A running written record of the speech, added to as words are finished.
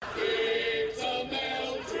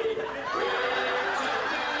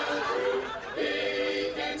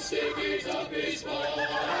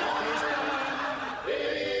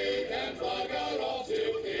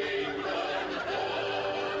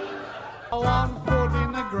one foot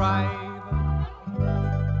in the grave.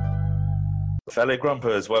 Fellow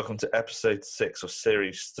Grumpers, welcome to episode 6 of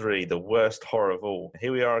series 3, the worst horror of all.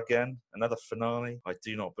 Here we are again, another finale. I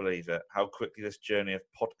do not believe it, how quickly this journey of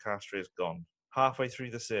podcastery has gone. Halfway through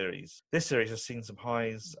the series. This series has seen some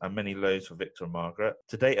highs and many lows for Victor and Margaret.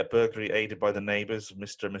 To date, a burglary aided by the neighbours of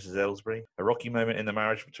Mr. and Mrs. Aylesbury. A rocky moment in the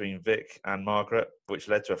marriage between Vic and Margaret, which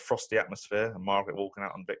led to a frosty atmosphere and Margaret walking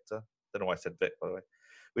out on Victor. Don't know why I said Vic, by the way.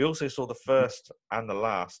 We also saw the first and the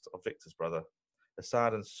last of Victor's brother. A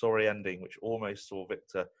sad and sorry ending which almost saw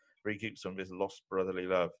Victor recoup some of his lost brotherly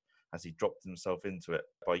love as he dropped himself into it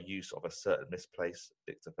by use of a certain misplaced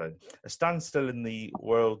dictaphone. A standstill in the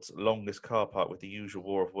world's longest car park with the usual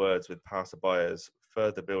war of words with passerbyers,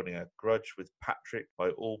 further building a grudge with Patrick by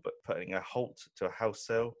all but putting a halt to a house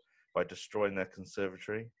sale by destroying their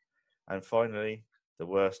conservatory. And finally, the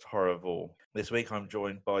worst horror of all. This week I'm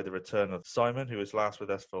joined by the return of Simon, who was last with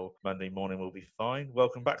us for Monday Morning Will Be Fine.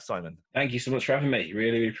 Welcome back, Simon. Thank you so much for having me.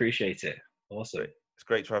 Really appreciate it. Awesome. It's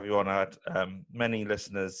great to have you on. I had many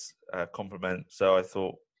listeners compliment, so I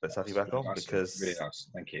thought let's have you back on because really nice.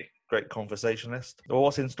 Thank you. Great conversationalist. Well,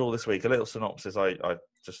 what's in store this week? A little synopsis I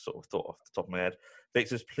just sort of thought off the top of my head.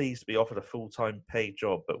 Victor's pleased to be offered a full-time paid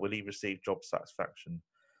job, but will he receive job satisfaction?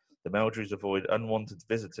 The Meldrews avoid unwanted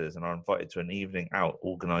visitors and are invited to an evening out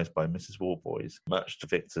organised by Mrs. Warboys, much to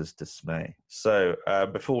Victor's dismay. So,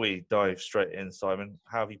 before we dive straight in, Simon,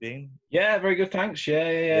 how have you been? Yeah, very good, thanks.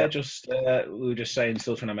 Yeah. Just we were just saying,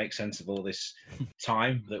 still trying to make sense of all this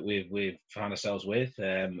time that we've found ourselves with.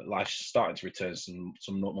 Life's starting to return some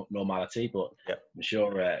normality, but I'm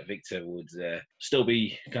sure Victor would still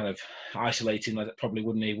be kind of isolating. Like, probably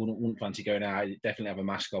wouldn't he? Wouldn't fancy going out. He'd definitely have a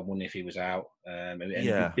mask on, wouldn't he, if he was out?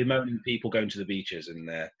 Bemoaning people going to the beaches and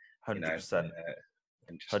 100%.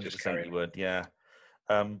 100% you would, yeah.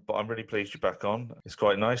 But I'm really pleased you're back on. It's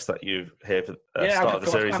quite nice that you're here for the start of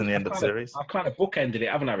the series and the end of the series. I've kind of bookended it,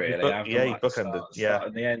 haven't I, really? You bookended, yeah.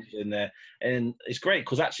 And the end, and it's great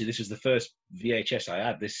because actually this is the first VHS I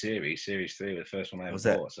had this series 3, the first one I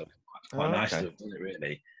ever bought. So it's quite nice to have done it,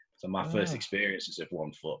 really. So my first experiences of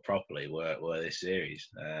One Foot properly were this series,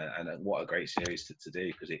 and what a great series to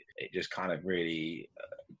do because it just kind of really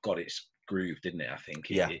got its groove, didn't it? I think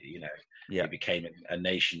it became a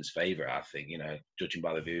nation's favourite. I think judging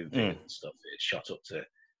by the viewing figures and stuff, it shot up to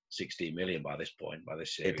 16 million by this point by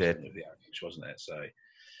this series. It did, wasn't it? So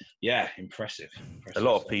yeah, impressive. A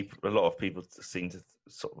lot of people seem to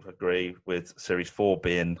sort of agree with series 4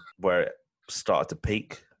 being where it started to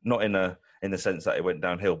peak, not in the sense that it went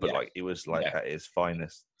downhill, but like it was like at its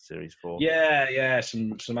finest, series 4. Yeah,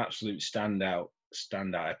 some absolute standout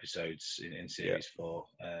episodes in series 4.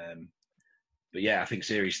 But yeah, I think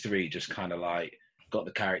series 3 just kind of like got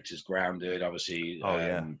the characters grounded, obviously,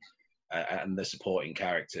 and the supporting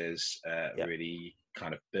characters really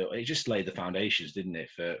kind of built. It just laid the foundations, didn't it,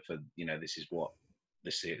 for this is what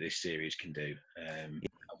this series can do.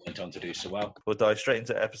 Went on to do so well. We'll dive straight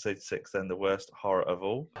into episode 6 then, the worst horror of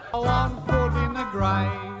all. One foot in the grave.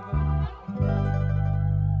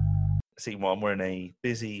 Scene 1, we're in a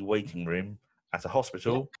busy waiting room at a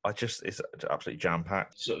hospital. It's absolutely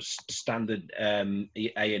jam-packed. Sort of standard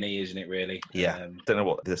A&E, isn't it, really? Yeah. Don't know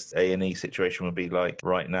what this A&E situation would be like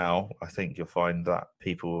right now. I think you'll find that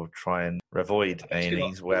people will try and avoid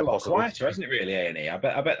A&Es where possible. Quieter, hasn't it, really, A&E? I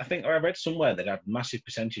think I read somewhere that had massive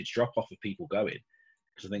percentage drop-off of people going.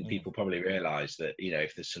 Because I think people probably realise that,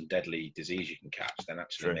 if there's some deadly disease you can catch, then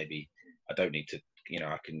actually maybe I don't need to,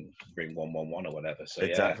 I can bring 111 or whatever. So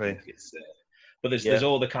exactly. But there's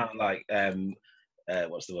all the kind of like,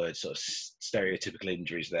 what's the word, sort of stereotypical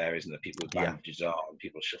injuries there, isn't there? People with bandages on,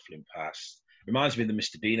 people shuffling past. Reminds me of the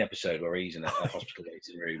Mr. Bean episode where he's in a hospital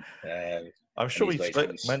waiting room. I'm sure we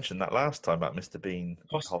mentioned that last time about Mr. Bean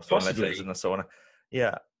possibly and so on.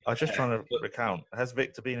 Yeah, I was just trying to recount. Has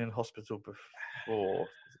Victor been in hospital before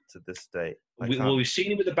to this date? We've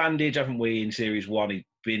seen him with a bandage, haven't we? In series 1,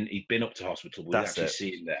 he'd been up to hospital. We actually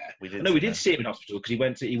see him there. We did see him in hospital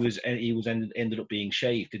because ended up being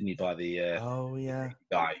shaved, didn't he, by the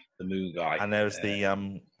guy, the Moon guy. And there was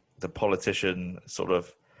the politician sort of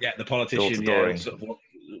the politician sort of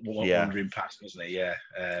wandering past, wasn't he?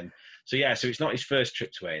 So it's not his first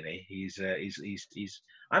trip to A&E. He's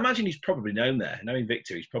I imagine he's probably known there. Knowing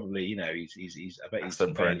Victor, he's probably I bet he's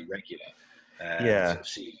fairly regular. Sort of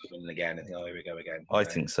see him coming again and think, here we go again. I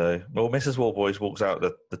think so. Well, Mrs. Warboys walks out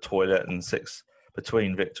the toilet and sits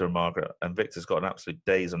between Victor and Margaret, and Victor's got an absolute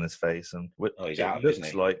daze on his face, and he's it out,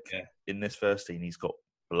 looks like in this first scene he's got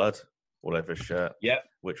blood all over his shirt.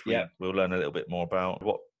 Which we'll learn a little bit more about.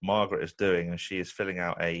 What Margaret is doing, and she is filling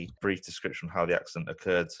out a brief description of how the accident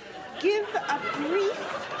occurred. Give a brief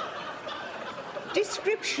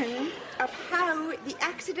description of how the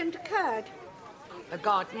accident occurred. A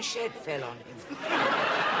garden shed fell on him.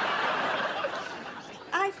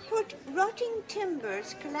 I've put rotting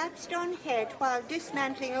timbers collapsed on head while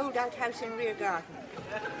dismantling old outhouse in rear garden.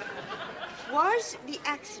 Was the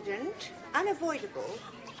accident unavoidable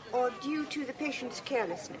or due to the patient's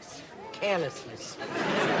carelessness? Carelessness.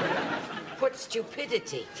 Put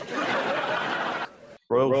stupidity.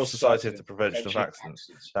 Royal Society of the Prevention of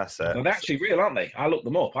Accidents. That's it. Well, they're actually real, aren't they? I looked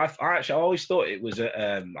them up. I always thought it was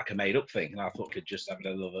like a made-up thing, and I thought could just have a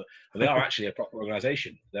little of it. But they are actually a proper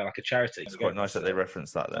organisation. They're like a charity. It's quite nice that they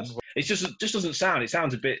reference that then. It just doesn't sound. It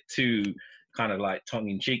sounds a bit too kind of like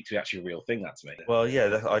tongue-in-cheek to be actually a real thing. That to me. Well,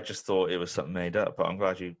 yeah, I just thought it was something made up, but I'm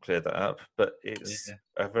glad you cleared that up. But it's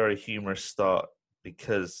a very humorous start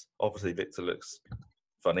because obviously Victor looks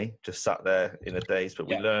funny, just sat there in a daze, but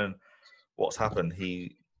we learn what's happened.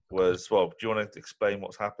 He was do you want to explain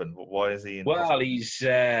what's happened? Why is he in hospital? He's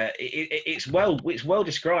it's well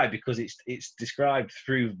described because it's described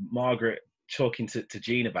through Margaret talking to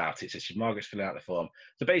Jean about it. So Margaret's filling out the form.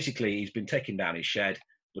 So basically he's been taking down his shed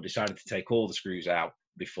but decided to take all the screws out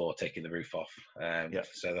before taking the roof off.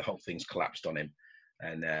 So the whole thing's collapsed on him.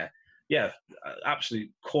 And absolute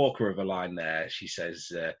corker of a line there. She says,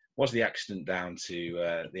 was the accident down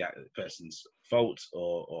to the person's fault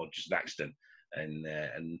or just an accident?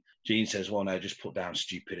 And Jean says, well, no, just put down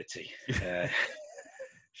stupidity.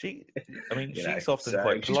 She's often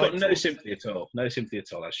quite polite. She's got no sympathy at all. No sympathy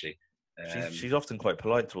at all, has she? She's often quite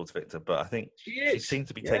polite towards Victor, but I think she seems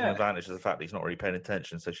to be taking advantage of the fact that he's not really paying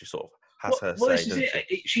attention, so she sort of has her say.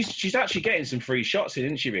 She's actually getting some free shots in,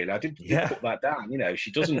 isn't she, really? I did put that down. You know,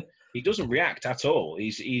 he doesn't react at all.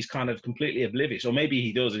 He's kind of completely oblivious, or maybe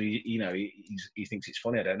he does, and he thinks it's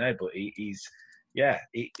funny. I don't know, but she's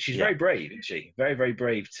very brave, isn't she? Very, very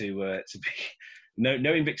brave to be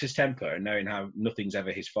knowing Victor's temper and knowing how nothing's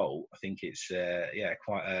ever his fault. I think it's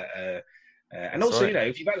quite a. And also,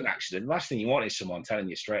 if you've had an accident, the last thing you want is someone telling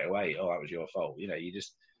you straight away, "Oh, that was your fault." You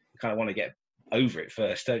kind of want to get over it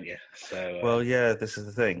first, don't you? So. This is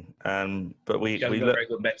the thing. But we got a very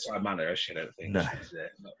good bedside manner, I don't think. No. She's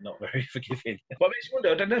not very forgiving. But I just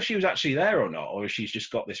wonder. I don't know if she was actually there or not, or if she's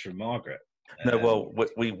just got this from Margaret. No, well,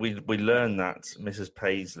 we learned that Mrs.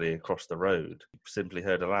 Paisley across the road simply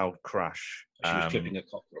heard a loud crash. She was clipping a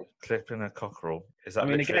cockerel. Clipping a cockerel. Is that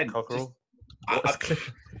literally a cockerel?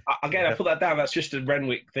 Again, I put that down. That's just a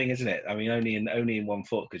Renwick thing, isn't it? I mean, only in 1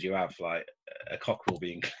 foot because you have like a cockerel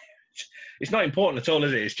being. It's not important at all,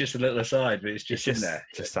 is it? It's just a little aside, but it's just in there.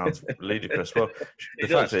 Just sounds ludicrous. Well, the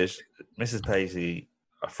fact is, Mrs. Paisley,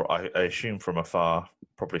 I assume from afar,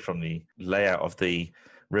 probably from the layout of the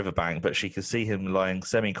riverbank, but she could see him lying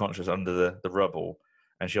semi-conscious under the rubble,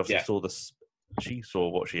 and she obviously saw this. She saw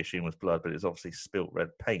what she assumed was blood, but it's obviously spilt red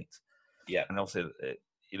paint. Yeah, and obviously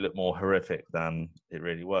it looked more horrific than it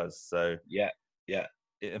really was. So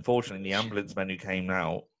unfortunately, the ambulance men who came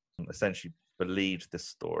out essentially believed this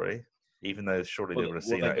story, even though surely they would have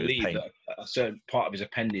seen that it was paint. A certain part of his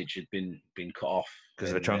appendage had been cut off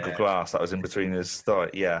because of a chunk of glass that was in between his thigh.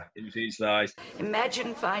 Yeah, in between his thighs.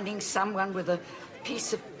 Imagine finding someone with a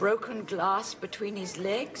piece of broken glass between his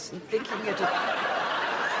legs and thinking it had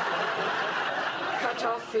cut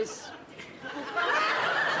off his.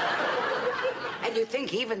 And you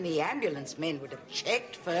think even the ambulance men would have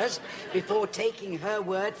checked first before taking her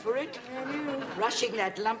word for it? Rushing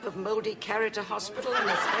that lump of mouldy carrot to hospital in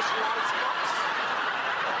a specialised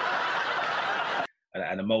box?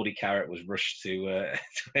 And a mouldy carrot was rushed to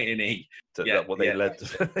A&E.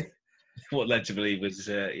 What led to believe was,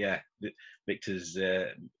 Victor's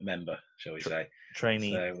member, shall we say.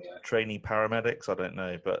 Trainee paramedics, I don't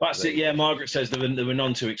know. But that's it, yeah. Margaret says they were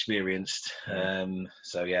none too experienced.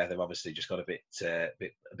 They've obviously just got a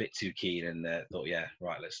bit too keen and thought,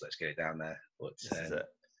 let's get it down there. But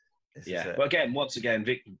but once again,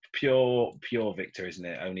 pure Victor, isn't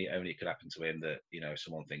it? Only it could happen to him that, if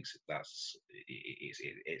someone thinks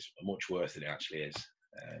it's much worse than it actually is.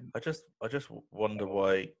 I just wonder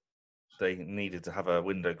why they needed to have a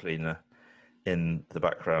window cleaner in the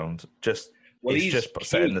background. He's just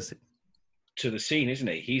setting the to the scene, isn't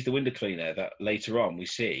he? He's the window cleaner that later on we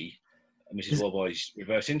see Mrs. Warboys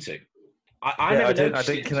reverse into. I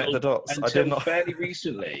didn't connect the dots. I did not fairly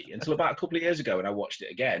recently, until about a couple of years ago when I watched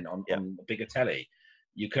it again on bigger telly.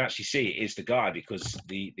 You can actually see it is the guy because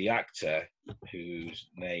the actor whose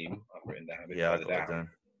name I've written down. I got it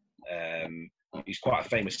down. He's quite a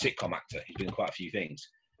famous sitcom actor. He's doing quite a few things.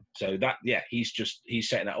 So he's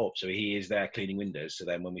setting that up. So he is there cleaning windows. So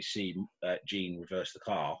then when we see Jean reverse the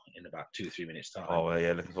car in about 2 or 3 minutes time. Oh,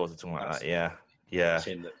 looking forward to talking about that. Yeah. It's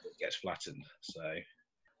him that gets flattened. So.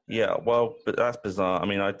 Yeah, well, but that's bizarre. I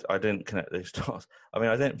mean, I didn't connect these dots. I mean,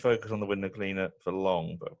 I didn't focus on the window cleaner for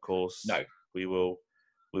long, but of course, No. we will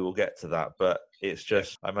get to that. But it's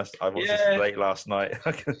just, I watched this late last night.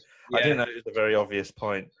 I didn't know it was a very obvious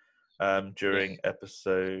point during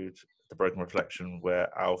episode The Broken Reflection where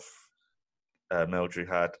Alf Meldrew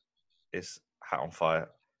had his hat on fire.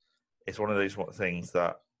 It's one of these things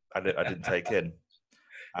that I didn't take in.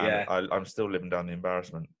 And I'm still living down the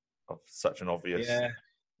embarrassment of such an obvious. Yeah.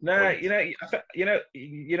 No, you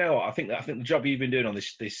know what? I think the job you've been doing on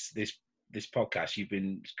this podcast, you've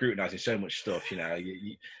been scrutinising so much stuff.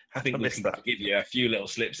 I think we can give you a few little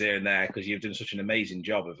slips here and there because you've done such an amazing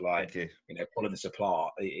job of pulling this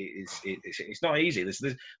apart. It's not easy.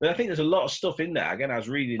 But I think there's a lot of stuff in there. Again, I was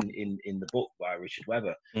reading in the book by Richard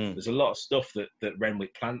Webber. There's a lot of stuff that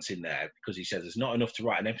Renwick plants in there because he says there's not enough to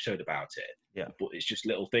write an episode about it. Yeah, but it's just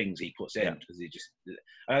little things he puts in because he just.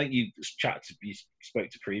 I think you spoke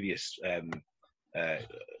to previous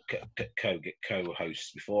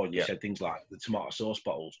co-hosts before, and you said things like the tomato sauce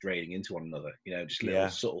bottles draining into one another. Just little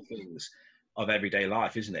subtle things of everyday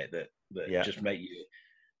life, isn't it? That just make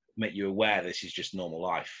you aware this is just normal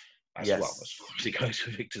life as well. As obviously goes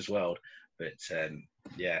for Victor's world, but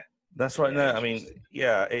that's right. No, I mean,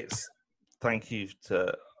 it's. Thank you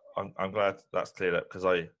to. I'm glad that's cleared up because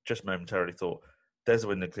I just momentarily thought there's a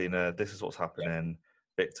window cleaner. This is what's happening.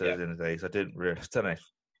 Victor's in the days. I didn't really. Don't know.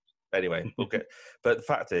 Anyway, we'll get. But the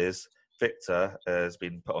fact is, Victor has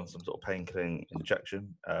been put on some sort of painkilling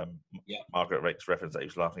injection. Margaret Rake's reference that he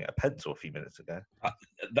was laughing at a pencil a few minutes ago.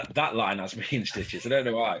 That line has me in stitches. I don't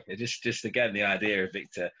know why. It just again the idea of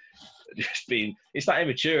Victor just being. It's that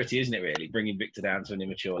immaturity, isn't it? Really, bringing Victor down to an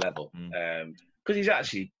immature level. Because he's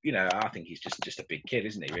actually, I think he's just a big kid,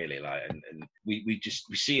 isn't he? Really, and we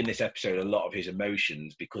see in this episode a lot of his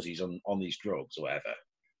emotions because he's on these drugs or whatever.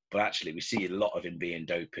 But actually, we see a lot of him being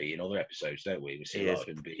dopey in other episodes, don't we? We see a lot of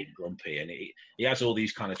him being grumpy, and he has all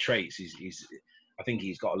these kind of traits. I think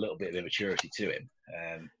he's got a little bit of immaturity to him.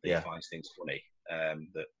 He finds things funny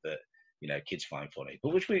that kids find funny,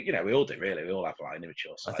 but which we all do really. We all have like an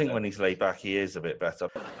immature side. I think when he's laid back, he is a bit better.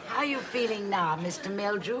 How are you feeling now, Mr.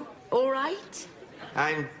 Meldrew? All right?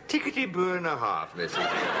 I'm tickety-boo and a half, Mrs.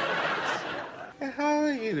 How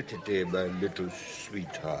are you today, my little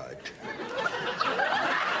sweetheart?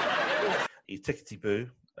 He's tickety-boo.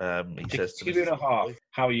 He says to Mrs. and a half.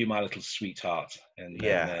 How are you, my little sweetheart? And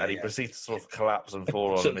he proceeds to sort of collapse and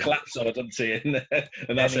fall on. Collapse on her, doesn't he?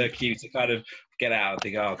 And that's her cue to kind of get out and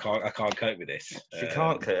think, I can't cope with this. She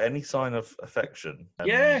can't cope. Any sign of affection.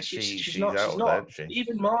 She's not.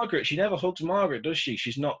 Even Margaret, she never hugs Margaret, does she?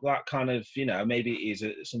 She's not that kind of, maybe it is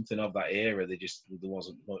something of that era. There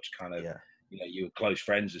wasn't much kind of, you were close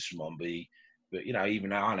friends with someone, but even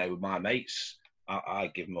now I know with my mates,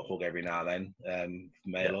 I give them a hug every now and then,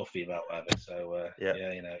 male or female, whatever. So,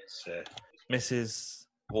 it's... Mrs.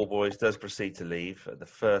 Warboys does proceed to leave at the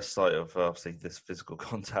first sight of, obviously, this physical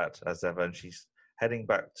contact as ever, and she's heading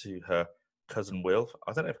back to her cousin Will.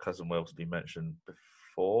 I don't know if cousin Will's been mentioned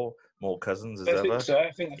before. More cousins as ever. I think so.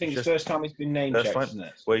 I think it's the first time he's been named checked, isn't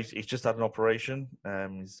it? Well, he's just had an operation.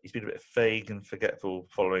 He's been a bit vague and forgetful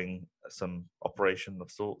following some operation of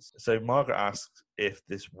sorts. So Margaret asks if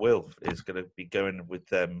this Wilf is going to be going with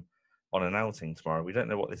them on an outing tomorrow. We don't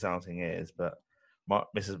know what this outing is, but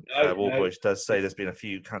Mrs. Warboys does say there's been a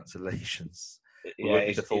few cancellations.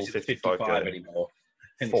 It's the full 55 anymore.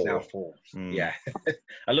 I think it's now 4. Yeah.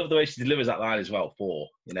 I love the way she delivers that line as well, 4.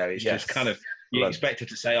 It's just kind of... You expect her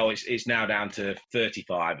to say, it's now down to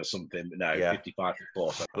 35 or something, but no, 55 to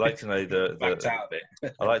 4. So I'd like to know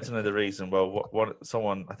I like to know the reason. Well,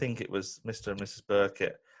 someone, I think it was Mr. and Mrs.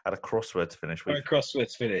 Burkett, had a crossword to finish. Crossword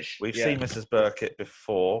to finish. We've seen Mrs. Burkett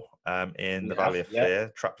before in the Valley of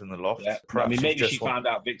Fear, trapped in the loft. Yeah. Maybe she found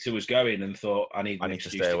out Victor was going and thought, I need to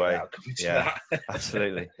stay away.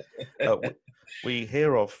 Absolutely. We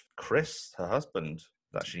hear of Chris, her husband,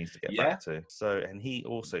 that she needs to get back to. So, and he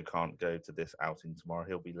also can't go to this outing tomorrow.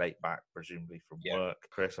 He'll be late back, presumably from work.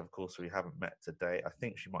 Chris, of course, we haven't met today. I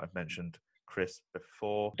think she might have mentioned Chris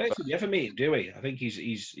before. I don't think we ever meet him, do we? I think we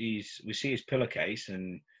see his pillowcase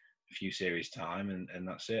and a few series time, and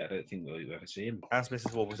that's it. I don't think we'll ever see him. As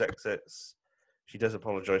Mrs. Warboys exits, she does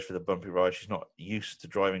apologise for the bumpy ride. She's not used to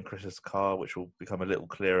driving Chris's car, which will become a little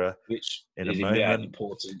clearer in a moment. An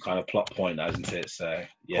important kind of plot point, isn't it? So,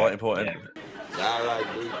 quite important.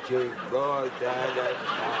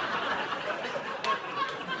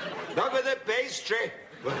 Not with the pastry.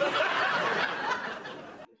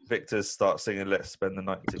 Victor starts singing "Let's Spend the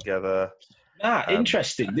Night Together."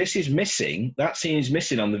 Interesting. This is missing. That scene is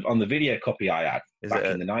missing on the video copy I had back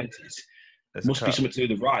in the 90s. Must be something to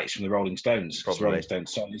do with the rights from the Rolling Stones. It's the Rolling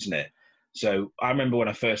Stones song, isn't it? So I remember when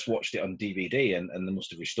I first watched it on DVD, and they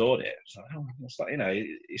must have restored it. It's like, oh, it's like,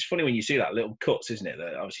 it's funny when you see that little cuts, isn't it?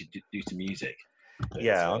 That obviously due to music. But,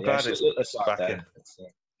 I'm glad it's back there. in.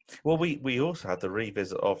 Well, we also had the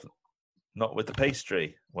revisit of Not With the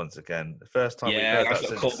Pastry once again. The first time we heard that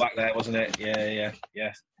since... call back there, wasn't it? Yeah.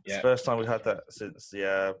 It's the first time we had that since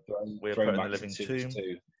We're Put in the Living Tomb.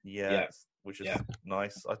 Yeah, which is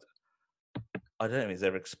nice. I don't know if he's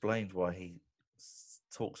ever explained why he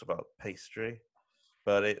talks about pastry,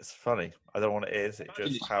 but it's funny. I don't know what it is. It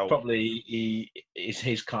just how probably is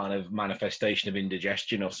his kind of manifestation of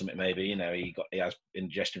indigestion or something. Maybe he has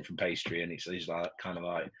indigestion from pastry, and he's like kind of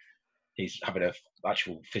like he's having a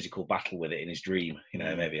actual physical battle with it in his dream.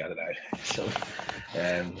 Maybe I don't know. So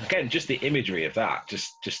again, just the imagery of that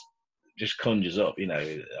just conjures up.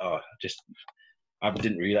 I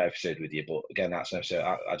didn't read that episode with you, but again, that's an episode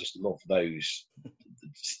I just love those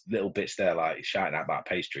little bits there, like shouting out about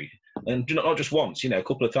pastry, and not just once, a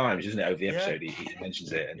couple of times, isn't it? Over the episode, he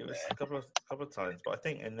mentions it, and it was a couple of times. But I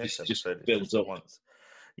think in this just episode, builds up once.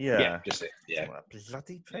 Just it. Yeah,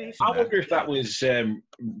 bloody pastry. I wonder if that was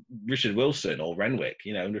Richard Wilson or Renwick.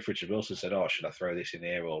 I wonder if Richard Wilson said, "Oh, should I throw this in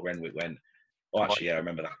here?" Or Renwick went, "Oh, actually, I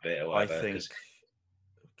remember that bit." Or whatever, I think,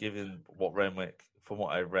 given what Renwick. From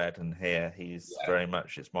what I read and hear, he's very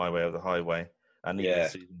much it's my way or the highway. And even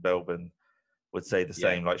Susan Belbin would say the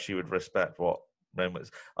same, like she would respect what Renwick's.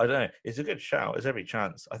 I don't know. It's a good shout. There's every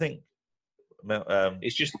chance. I think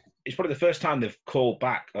it's probably the first time they've called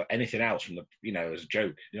back anything else from as a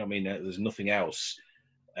joke. You know what I mean? There's nothing else.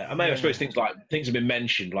 I suppose things have been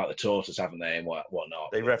mentioned, like the tortoise, haven't they, and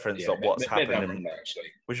whatnot. They reference what's happening,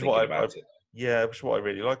 which is what I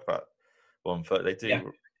really like about One Foot. They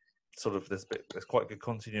do. Sort of there's quite good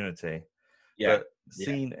continuity. But the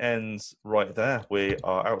scene ends right there. We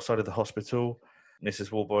are outside of the hospital.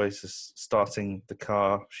 Mrs. Warboys is starting the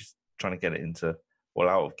car. She's trying to get it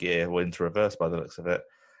out of gear or into reverse by the looks of it.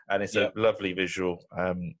 And it's a lovely visual,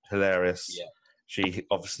 hilarious. Yeah. She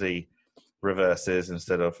obviously reverses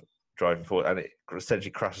instead of driving forward, and it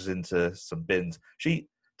essentially crashes into some bins. She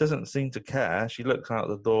doesn't seem to care. She looks out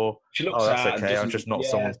the door. She looks that's okay. I'll just knock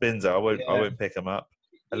someone's bins out. I won't pick them up.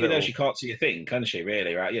 She can't see a thing, can she?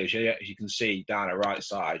 Really, right? She can see down her right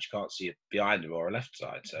side. She can't see behind her or her left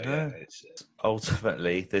side. So it's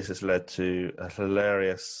ultimately this has led to a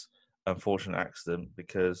hilarious, unfortunate accident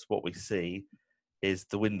because what we see is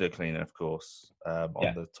the window cleaner, of course, on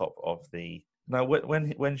the top of the. Now,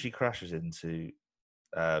 when she crashes into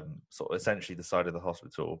sort of essentially the side of the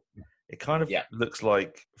hospital, it kind of looks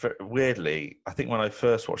like, weirdly, I think when I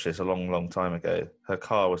first watched this a long, long time ago, her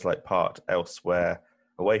car was like parked elsewhere.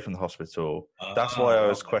 Away from the hospital. That's why I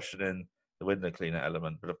was questioning the window cleaner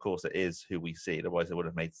element. But of course, it is who we see. Otherwise, it would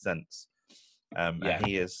have made sense. And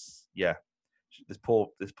he is, this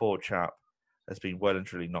poor chap has been well and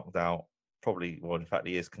truly knocked out. Probably, in fact,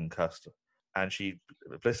 he is concussed. And she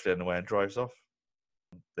blissfully unaware and drives off.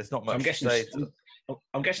 There's not much to say.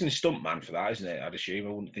 I'm guessing the stuntman for that, isn't it? I'd assume.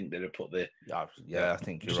 I wouldn't think they'd have put the. I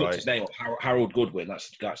think you're right. His name, Harold Goodwin.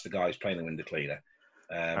 That's the guy who's playing the window cleaner.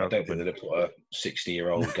 I don't think they'd have put a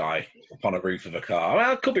 60-year-old guy upon a roof of a car.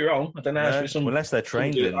 Well, I could be wrong. I don't know. Unless they're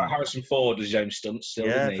trained in... Harrison Ford does his own stunts still,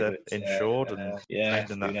 doesn't he? They're insured and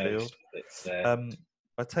trained in that field.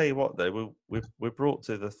 I tell you what, though, we're brought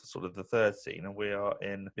to the sort of the third scene, and we are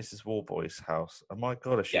in Mrs. Warboys' house. And my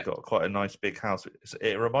God, has she got quite a nice big house.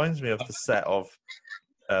 It reminds me of the set of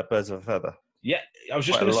Birds of a Feather. Yeah, I was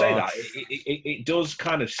just going to say that. It does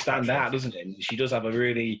kind of stand out, doesn't it? She does have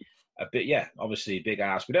obviously a big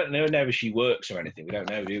house. We don't know if she works or anything. We don't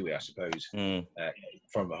know, do we? I suppose.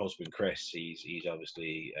 From her husband Chris, he's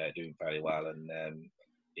obviously doing fairly well, and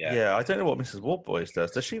I don't know what Mrs. Warboys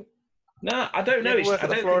does. Does she? No, I don't know. I don't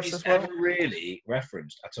think it's ever really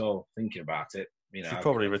referenced at all. Thinking about it, she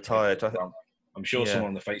probably retired. I'm sure someone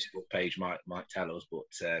on the Facebook page might tell us, but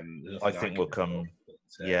I think we'll come.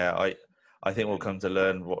 I think we'll come to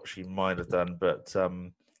learn what she might have done, but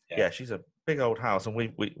she's a big old house, and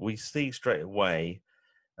we see straight away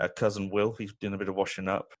cousin Will. He's doing a bit of washing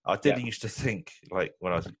up. I did used to think, like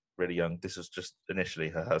when I was really young, this was just initially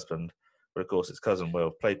her husband, but of course it's cousin Will,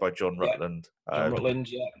 played by John Rutland. John Rutland,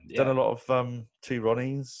 done a lot of Two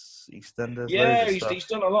Ronnies, EastEnders. Yeah, he's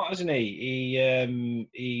done a lot, hasn't he?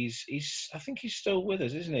 He's I think he's still with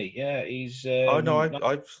us, isn't he? Yeah, he's. I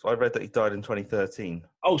read that he died in 2013.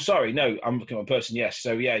 Oh, sorry, no, I'm looking at a person. Yes,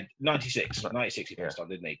 so 96 he passed on,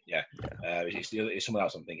 didn't he? Yeah, it's someone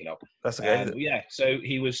else I'm thinking of. That's okay. So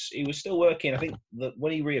he was still working. I think that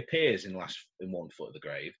when he reappears in One Foot of the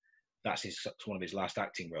Grave, that's one of his last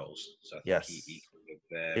acting roles. So I think yes, he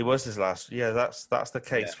it was his last. Yeah, that's the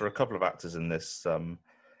case for a couple of actors in this.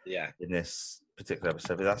 In this particular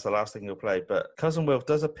episode, but that's the last thing he'll play. But Cousin Wilf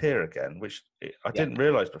does appear again, which I didn't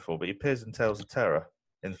realise before, but he appears in Tales of Terror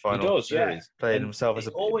in the final series, playing himself as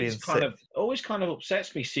always kind of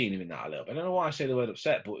upsets me seeing him in that a little bit. I don't know why I say the word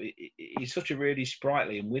upset, but he's such a really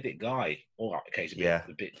sprightly and with it guy. All right, okay, he's a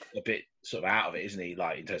bit sort of out of it, isn't he?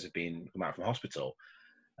 Like in terms of being come out from hospital,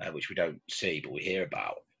 which we don't see, but we hear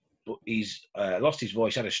about. But he's lost his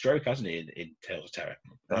voice, had a stroke, hasn't he, in Tales of Terror?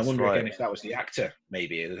 And I wonder again if that was the actor,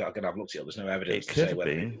 maybe. I'm going to have looked it up. There's no evidence to say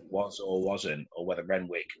whether it was or wasn't, or whether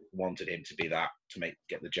Renwick wanted him to be that, to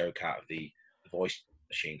get the joke out of the voice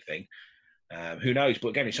machine thing. Who knows? But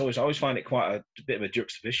again, I always find it quite a bit of a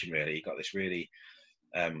juxtaposition, really. You've got this really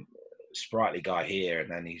sprightly guy here,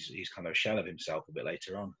 and then he's kind of a shell of himself a bit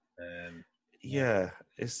later on. It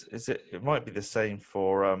might be the same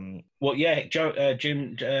for John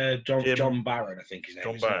Barron, I think his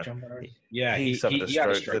name is. John Barron. Yeah, he had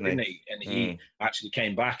a stroke, didn't he? And he actually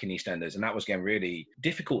came back in EastEnders, and that was again really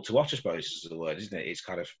difficult to watch, I suppose is the word, isn't it? It's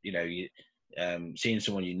kind of, seeing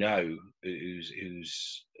someone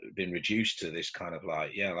who's been reduced to this kind of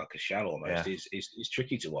like a shell almost is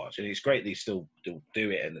tricky to watch, and it's great they still do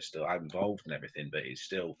it and they're still involved and everything, but it's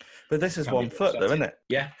still. But this is one foot though, isn't it?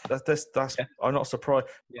 Yeah, that's. I'm not surprised.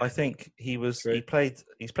 Yeah. I think he's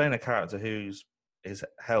playing a character his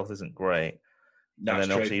health isn't great, and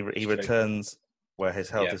then obviously he returns where his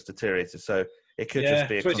health is deteriorated. So it could just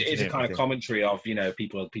be. It is a kind of commentary of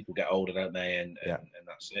people get older, don't they? And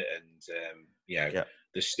that's it. And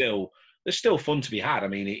there's still fun to be had. I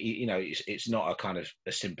mean, it's not a kind of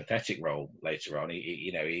a sympathetic role later on.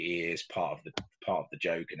 He is part of the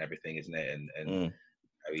joke and everything, isn't it? And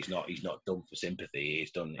he's not done for sympathy.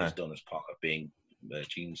 He's done as part of being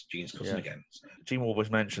Jean's cousin again. So. Jean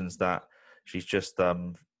always mentions that she's just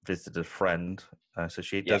visited a friend, so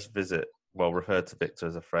she does visit. Well, referred to Victor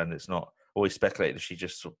as a friend. It's not always speculated she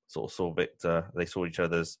just sort of saw Victor. They saw each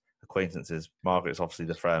other's acquaintances. Margaret's obviously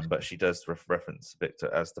the friend, but she does reference Victor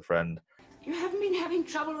as the friend. You haven't been having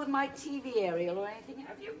trouble with my TV aerial or anything,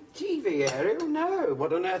 have you? TV aerial? No.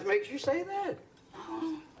 What on earth makes you say that?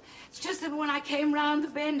 Oh, it's just that when I came round the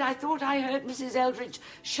bend, I thought I heard Mrs. Eldridge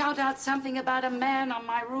shout out something about a man on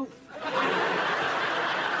my roof.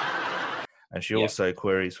 And she also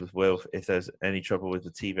queries with Wilf if there's any trouble with the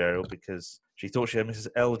TV aerial, because she thought she heard Mrs.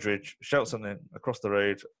 Eldridge shout something across the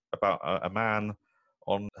road about a man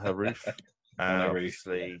on her roof. And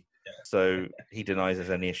obviously, so he denies there's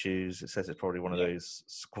any issues. It says it's probably one of those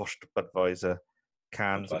squashed Budweiser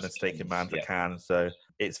cans, a mistaken man for can. So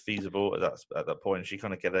it's feasible at that point. She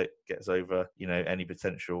kind of gets over, any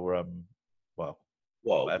potential,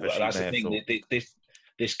 whatever she that's may the thing. Have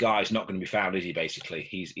This guy's not going to be found, is he? Basically,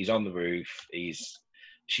 he's on the roof.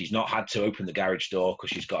 She's not had to open the garage door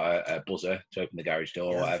because she's got a buzzer to open the garage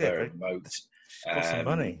door or whatever. Remote. She's got some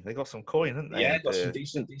money. They got some coin, haven't they? Yeah, got some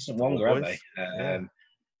decent wonga, haven't they?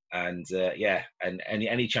 And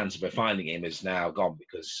any chance of her finding him is now gone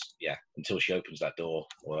because until she opens that door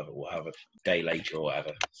or whatever, a day later or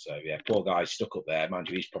whatever. So poor guy's stuck up there. Mind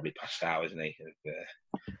you, he's probably passed out, isn't he?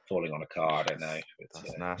 Falling on a car, I don't know. But,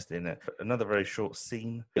 that's nasty, isn't it? Another very short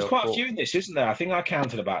scene. There's quite a few in this, isn't there? I think I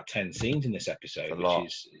counted about 10 scenes in this episode.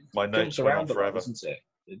 My notes went on forever. Doesn't it?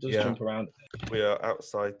 It does jump around. We are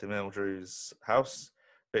outside the Meldrews' house.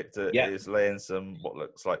 Victor is laying some what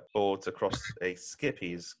looks like boards across a skip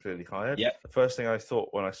he's clearly hired. The first thing I thought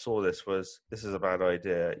when I saw this was, this is a bad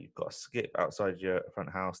idea. You've got a skip outside your front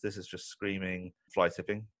house. This is just screaming fly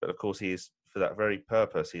tipping. But of course for that very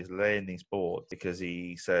purpose, he's laying these boards because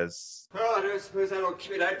he says... Well, I don't suppose I will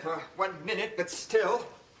keep it out for 1 minute, but still...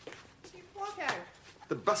 Keep what out?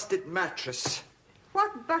 The busted mattress.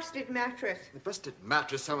 What busted mattress? The busted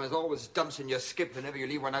mattress someone always dumps in your skip whenever you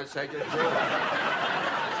leave one outside your door.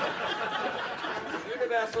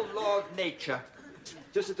 Universal law of nature.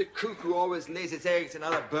 Just as the cuckoo always lays its eggs in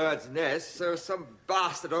other birds' nests, so some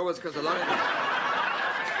bastard always comes along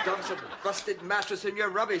and dumps a busted mattress in your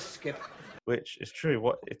rubbish skip. Which is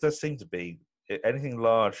true. It does seem to be anything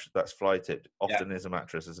large that's fly tipped often is a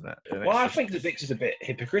mattress, isn't it? Well, I think the Victor's a bit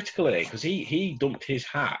hypocritical here because he dumped his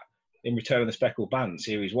hat in Return of the Speckled Band,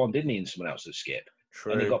 Series 1, didn't he, in someone else's skip?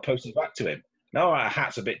 True. And it got posted back to him. Now, a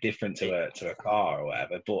hat's a bit different to a car or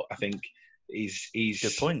whatever, but I think he's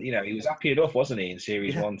good point. He was happy enough, wasn't he, in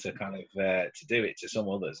Series 1 to kind of to do it to some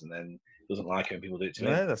others, and then doesn't like it when people do it to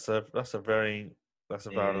him. Yeah, that's a very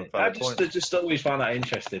valid point. I just always found that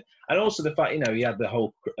interesting, and also the fact he had the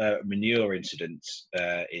whole manure incident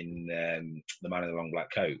in The Man in the Long Black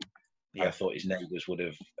Coat. I thought his neighbours would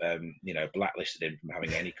have, blacklisted him from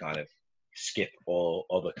having any kind of skip or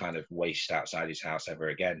other kind of waste outside his house ever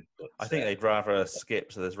again. But I think they'd rather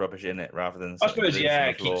skip so there's rubbish in it rather than. I suppose,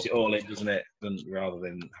 it keeps it all in, doesn't it? Rather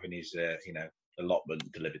than having his,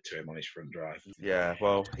 allotment delivered to him on his front drive. Yeah,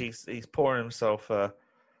 well, he's pouring himself, I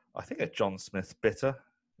think, a John Smith bitter.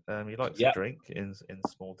 He likes to drink in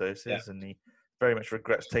small doses, and he very much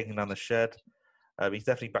regrets taking down the shed. He's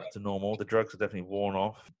definitely back to normal. The drugs are definitely worn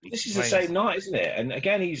off. This is the same night, isn't it? And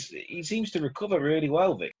again, he seems to recover really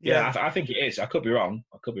well, Vic. Yeah, I think it is. I could be wrong.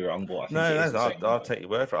 But I think I'll take your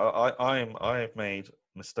word for it. I have made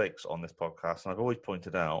mistakes on this podcast, and I've always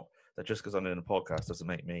pointed out that just because I'm doing a podcast doesn't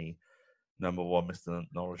make me number one Mr.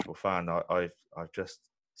 Knowledgeable fan. I've just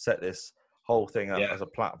set this whole thing up as a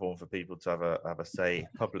platform for people to have a say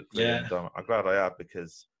publicly. And I'm glad I have,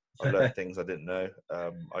 because I learned things I didn't know.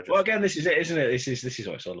 Well, again, this is it, isn't it? This is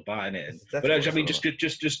what it's all about, isn't it? But I mean,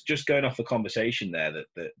 just going off the conversation there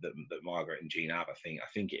that Margaret and Jean have, I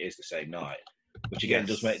think it is the same night, which again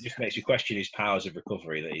just makes you question his powers of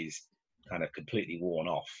recovery, that he's kind of completely worn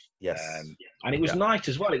off. Yes, and it was night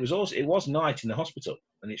as well. It was night in the hospital,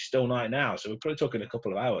 and it's still night now. So we're probably talking a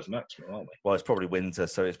couple of hours maximum, aren't we? Well, it's probably winter,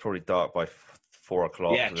 so it's probably dark by 4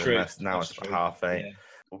 o'clock. Yeah, true. Now it's 8:30. Yeah.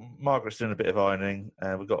 Margaret's doing a bit of ironing.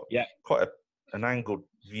 We've got quite an angled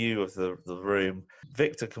view of the room.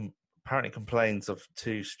 Victor apparently complains of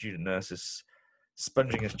 2 student nurses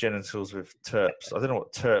sponging his genitals with terps. I don't know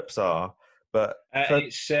what terps are, but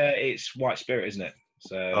it's white spirit, isn't it?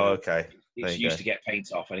 So okay. It's used to get paint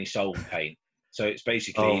off, and he's solvent paint. So it's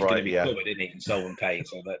basically he's going to be covered in solvent paint,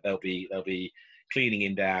 so that they'll be cleaning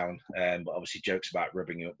him down, but obviously jokes about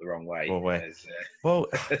rubbing him up the wrong way. Well,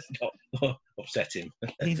 not upset him.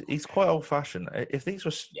 he's quite old-fashioned. If these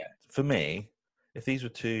were for me, if these were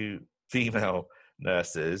 2 female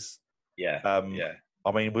nurses, I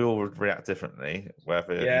mean, we all would react differently,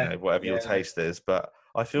 whatever your taste is. But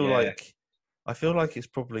I feel like it's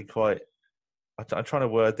probably quite. I'm trying to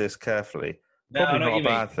word this carefully. Probably not a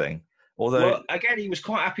bad thing. Although, again, he was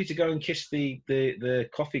quite happy to go and kiss the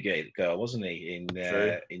Coffeegate girl, wasn't he,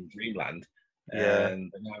 in Dreamland?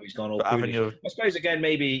 And now he's gone all prudish. I suppose, again,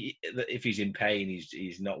 maybe if he's in pain,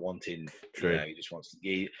 he's not wanting. True. He just wants to.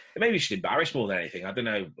 Maybe he's just embarrassed more than anything. I don't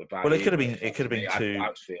know. Well, it could have been. It could have been 2.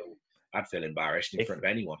 I'd feel embarrassed in front of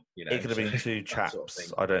anyone. It could have been 2 chaps. Sort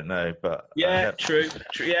of I don't know, but true.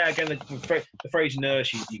 Yeah, again, the phrase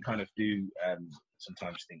 "nurse," you kind of do.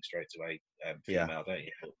 Sometimes think straight away female, don't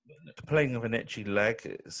you? Complaining of an itchy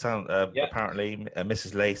leg. Apparently,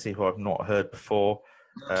 Mrs. Lacey, who I've not heard before,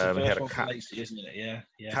 he had a cat. Lacey, isn't it?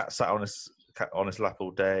 Yeah. Cat sat on his lap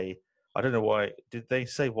all day. I don't know why. Did they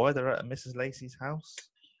say why they're at Mrs. Lacey's house?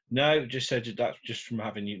 No, just said that's just from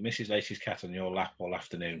having Mrs. Lacey's cat on your lap all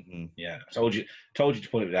afternoon. Mm. Yeah, I told you to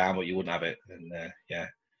put it down, but you wouldn't have it, and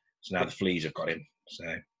so now the fleas have got him.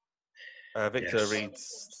 So. Victor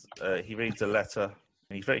reads a letter,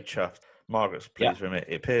 and he's very chuffed. Margaret's pleased with him.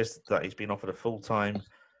 It appears that he's been offered a full-time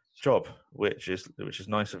job, which is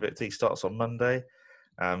nice of Victor. He starts on Monday.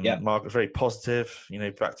 Margaret's very positive,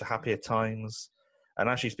 back to happier times. And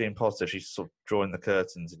as she's being positive, she's sort of drawing the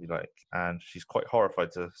curtains, if you like, and she's quite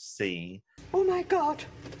horrified to see. Oh my God!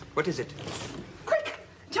 What is it? Quick,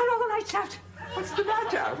 turn all the lights out. What's the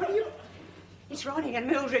matter? It's Ronnie and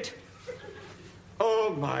Mildred.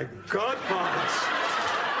 Oh my God, Boris!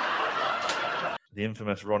 The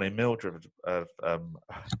infamous Ronnie and Mildred have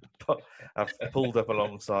pulled up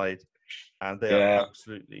alongside, and they are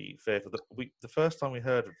absolutely fearful. The first time we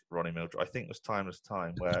heard of Ronnie and Mildred, I think, was Timeless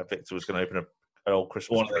Time, where Victor was going to open an old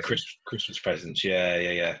Christmas present. One of the Christmas presents,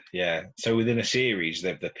 yeah. So within a series,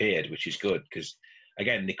 they've appeared, which is good, because,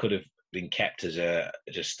 again, they could have been kept as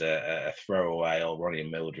just a throwaway, or Ronnie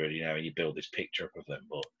and Mildred, and you build this picture up of them,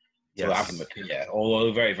 but to have them appear,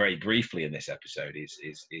 although very, very briefly in this episode, is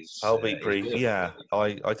I'll be brief. Yeah,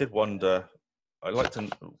 I did wonder. I'd like to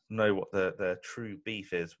know what their true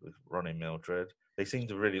beef is with Ronnie and Mildred. They seem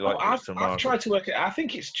to really like Victor and Margaret. I've tried to work it. I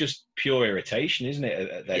think it's just pure irritation, isn't it?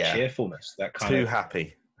 At their cheerfulness, that kind too of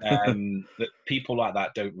happy. That people like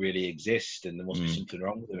that don't really exist, and there must be something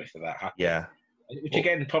wrong with them if they're that happy. Yeah, which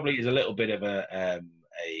again probably is a little bit of a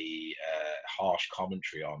harsh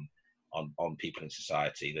commentary on people in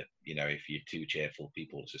society, that if you're too cheerful,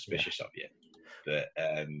 people are suspicious of you. But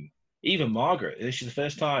even Margaret, this is the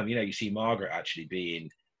first time you see Margaret actually being a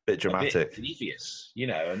bit dramatic, a bit devious,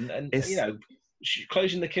 and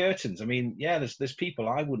closing the curtains. I mean, there's people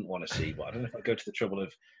I wouldn't want to see, but I don't know if I'd go to the trouble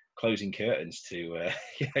of closing curtains to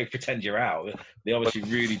pretend you're out. They obviously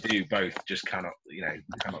really do both just cannot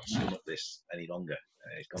stomach this any longer.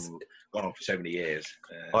 It's gone on for so many years.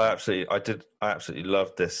 I absolutely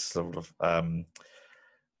loved this sort of.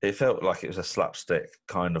 It felt like it was a slapstick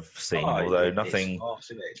kind of scene, although nothing,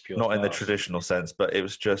 it's pure not in the farce. traditional sense, but it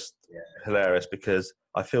was just hilarious because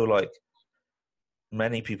I feel like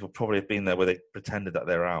many people probably have been there where they pretended that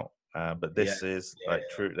they're out. But this is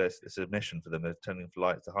true. It's a mission for them. They're turning off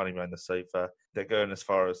lights. They're hiding behind the sofa. They're going as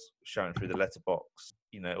far as shouting through the letterbox.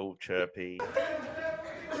 All chirpy.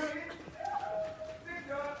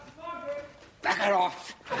 Back her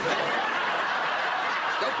off! Go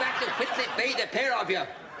back to Whitley Bay, the pair of you!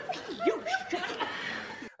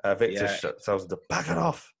 Victor tells them to back it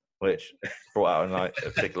off, which brought out a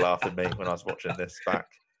big laugh at me when I was watching this back.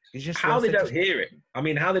 How they don't hear him? I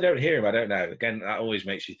mean, how they don't hear him, I don't know. Again, that always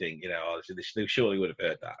makes you think, they surely would have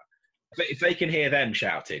heard that. But if they can hear them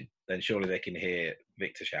shouting, then surely they can hear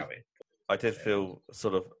Victor shouting. I did feel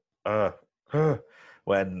sort of,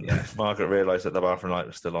 when Margaret realised that the bathroom light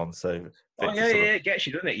was still on. So it gets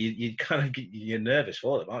you, doesn't it? You kind of you're nervous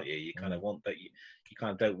for them, aren't you? You kind of want that. You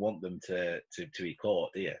kind of don't want them to be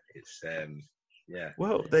caught, do you? It's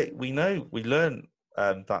Well, we learn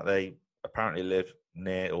that they apparently live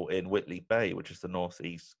near or in Whitley Bay, which is the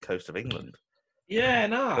northeast coast of England. Yeah,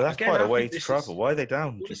 no, so that's quite a way to travel. Why are they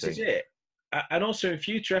down? This is it. And also in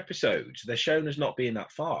future episodes, they're shown as not being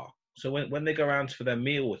that far. So when they go around for their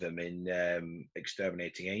meal with them in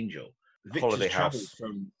Exterminating Angel, Holiday House.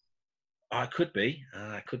 From could be,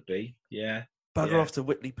 yeah. Bugger off to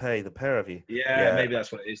Whitley Bay, the pair of you. Yeah, maybe that's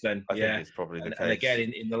what it is then. I think it's probably the case. And again,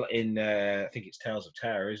 in I think it's Tales of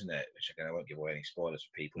Terror, isn't it? Which again, I won't give away any spoilers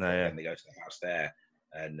for people. But then they go to the house there,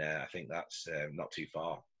 and I think that's not too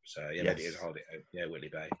far. So maybe it's a holiday. Whitley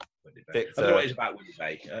Bay. I don't know what it is about Whitley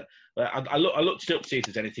Bay. But I looked it up to see if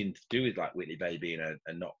there's anything to do with like Whitley Bay being a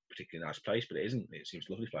not particularly nice place, but it isn't. It seems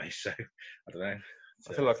a lovely place. So I don't know.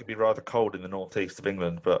 I feel like it'd be rather cold in the northeast of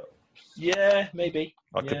England, but yeah, maybe.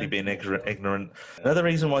 I could be being ignorant. Another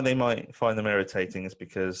reason why they might find them irritating is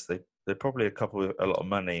because they're probably a couple with a lot of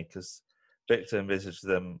money, because Victor envisaged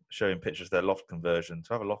them showing pictures of their loft conversion.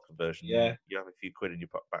 To have a loft conversion, you have a few quid in your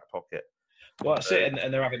back pocket. Well, that's it.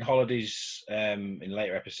 And they're having holidays in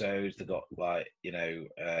later episodes. They've got having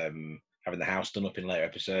the house done up in later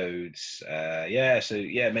episodes.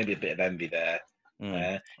 Maybe a bit of envy there.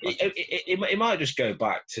 It might just go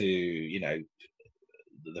back to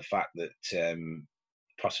the fact that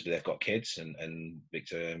possibly they've got kids and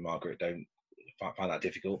Victor and Margaret don't find that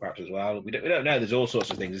difficult perhaps as well. We don't know. There's all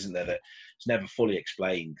sorts of things, isn't there, that it's never fully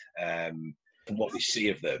explained. And what we see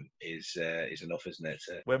of them is enough, isn't it?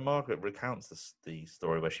 When Margaret recounts the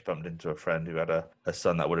story where she bumped into a friend who had a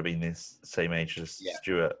son that would have been the same age as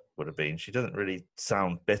Stuart would have been, she doesn't really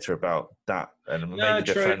sound bitter about that. And maybe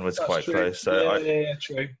the friend was quite close. So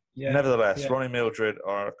true. Yeah. Nevertheless, Ron and Mildred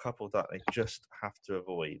are a couple that they just have to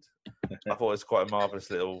avoid. I thought it was quite a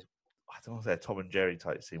marvellous little, I don't want to say a Tom and Jerry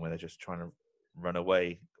type scene where they're just trying to run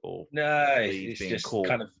away or it's just caught.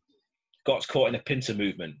 Kind of got caught in a pincer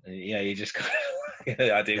movement. You just kind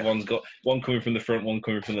of, I do. One's got one coming from the front, one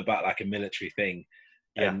coming from the back, like a military thing.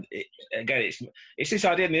 And it's this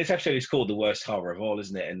idea. I mean, this episode is called The Worst Horror of All,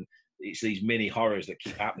 isn't it? And it's these mini horrors that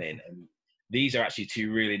keep happening. And these are actually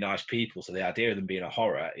two really nice people. So the idea of them being a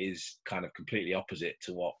horror is kind of completely opposite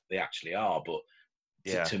to what they actually are. But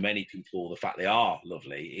to many people, the fact they are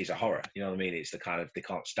lovely is a horror. You know what I mean? It's the kind of, they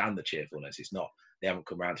can't stand the cheerfulness. It's not, they haven't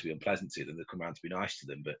come around to be unpleasant to them. They've come around to be nice to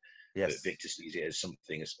them. But Victor sees it as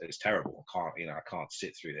something as terrible. I can't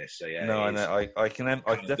sit through this. So I know. I can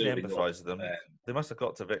definitely empathise with them. They must have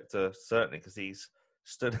got to Victor certainly because he's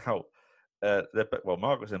stood out.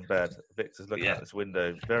 Margaret's in bed. Victor's looking out this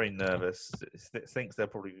window, very nervous. Thinks they'll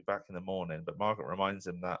probably be back in the morning. But Margaret reminds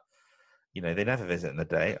him that they never visit in the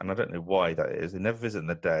day, and I don't know why that is. They never visit in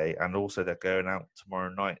the day, and also they're going out tomorrow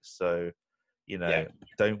night. So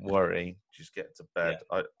don't worry, just get to bed.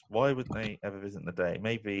 Why wouldn't they ever visit in the day?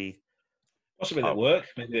 Maybe possibly they work.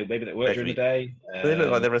 Maybe they work during the day. They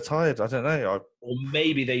look like they're retired. I don't know. Or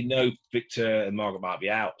maybe they know Victor and Margaret might be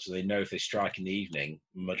out, so they know if they strike in the evening,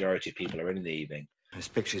 the majority of people are in the evening. I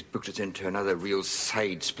expect she's booked us into another real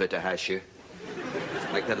side splitter, has she?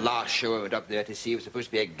 Like the last show I went up there to see, it was supposed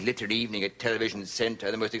to be a glitter evening at Television Centre.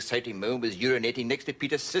 The most exciting moment was urinating next to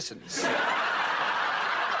Peter Sissons.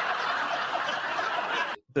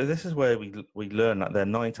 So this is where we learn that their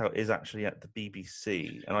night out is actually at the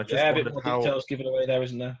BBC, and I just wondered how details given away there,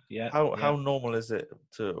 isn't there? How normal is it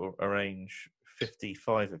to arrange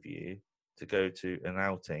 55 of you to go to an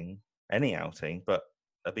outing, any outing, but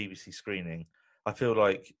a BBC screening? I feel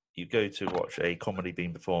like you go to watch a comedy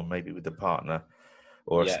being performed, maybe with a partner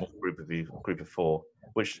or a small group of you, a group of four,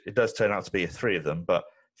 which it does turn out to be three of them, but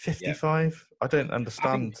 55? I don't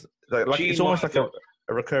understand. Like it's almost like a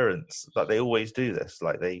recurrence that they always do this.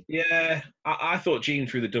 Like they. Yeah, I thought Jean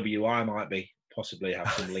through the WI might possibly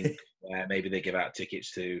have some link where maybe they give out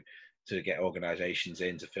tickets to get organisations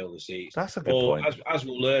in to fill the seats. That's a good point. As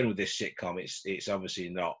we'll learn with this sitcom, it's obviously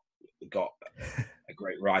not got a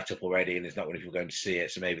great write-up already, and there's not many people going to see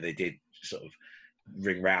it. So maybe they did sort of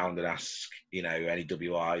ring round and ask, any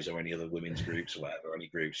WIs or any other women's groups or whatever, any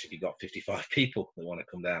groups, if you've got 55 people that want to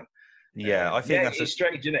come down. Yeah, I think that's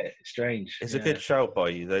strange, isn't it? It's strange. It's a good shout by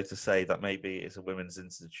you, though, to say that maybe it's a women's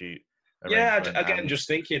institute. Yeah, again, just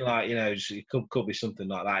thinking it could be something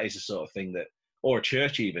like that. Is the sort of thing that, or a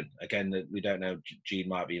church even. Again, that we don't know. Jean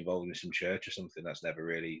might be involved in some church or something. That's never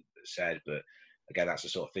really said. But again, that's the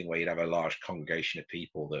sort of thing where you'd have a large congregation of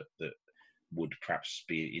people that would perhaps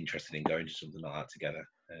be interested in going to something like that together.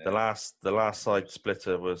 The last side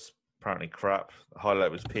splitter was apparently crap. The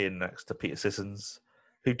highlight was peeing next to Peter Sissons,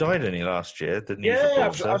 who died only last year.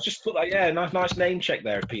 I've just put that. Yeah, nice name check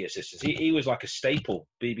there of Peter Sissons. He was like a staple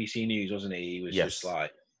BBC News, wasn't he? He was just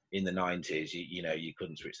like in the 90s. You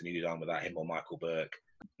couldn't switch the news on without him or Michael Burke.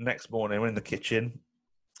 Next morning, we're in the kitchen.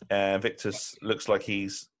 Victor looks like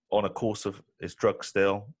he's on a course of his drugs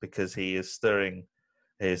still, because he is stirring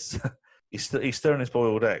his. He's stirring his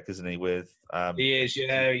boiled egg, isn't he? With he is,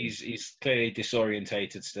 yeah. He's clearly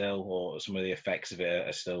disorientated still, or some of the effects of it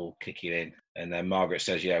are still kicking in. And then Margaret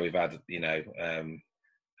says, "Yeah, we've had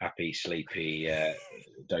happy, sleepy,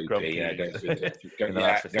 dopey, going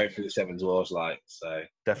through the Seven Dwarfs, so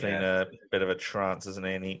definitely in a bit of a trance, isn't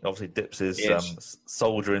he? And he obviously dips his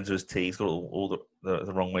soldier into his tea. He's got all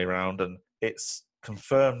the wrong way around, and it's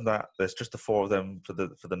confirmed that there's just the four of them for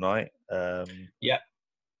the night.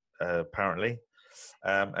 Apparently,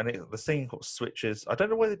 and the scene switches. I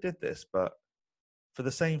don't know why they did this, but for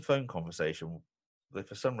the same phone conversation,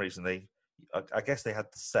 for some reason I guess they had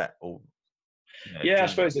the set. Or I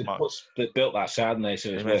suppose they built that set, hadn't they?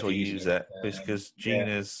 So they may as well use it because Jean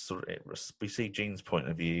is we see Jean's point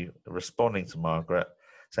of view responding to Margaret,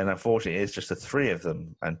 saying unfortunately it's just the three of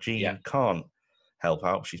them, and Jean can't help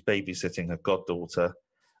out. She's babysitting her goddaughter.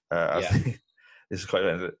 This is quite.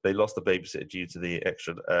 They lost the babysitter due to the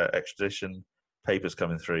extradition papers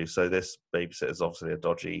coming through. So this babysitter is obviously a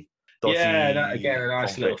dodgy. Again, a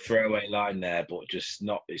nice little throwaway line there, but it's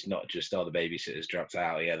not just the babysitter's dropped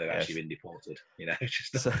out. Yeah, they've actually been deported.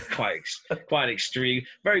 Just quite an extreme.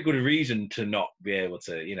 Very good reason to not be able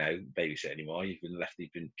to babysit anymore. You've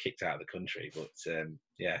been kicked out of the country. But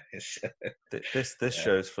it's this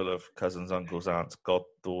show's full of cousins, uncles, aunts,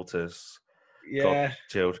 goddaughters.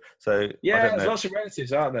 Godchildren. So there's lots of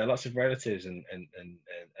relatives, aren't there? Lots of relatives and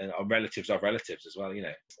relatives of relatives as well. Do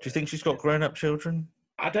you think she's got grown-up children?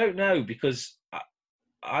 I don't know, because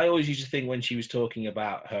I always used to think when she was talking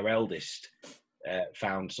about her eldest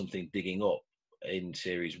found something digging up in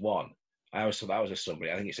series 1. I always thought that was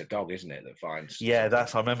somebody. I think it's a dog, isn't it, that finds? Yeah,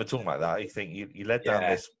 I remember talking about that. You think you led down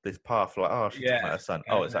this path like, she's talking about her son.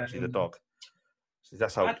 Oh, it's actually the dog. So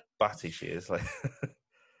that's how batty she is. Like.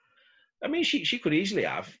 I mean, she could easily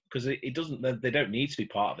have, because it doesn't. They don't need to be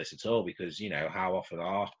part of this at all, because how often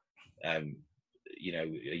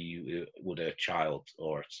would a child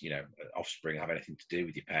or offspring have anything to do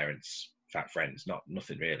with your parents' fat friends?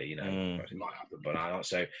 Nothing really. It might happen, but not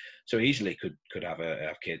so easily could have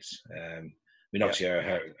kids. I mean, obviously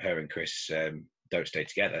her and Chris don't stay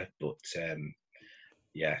together, but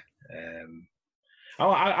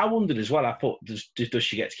I wondered as well. I thought, does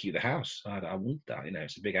she get to keep the house? I wondered that.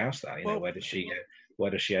 It's a big house. That where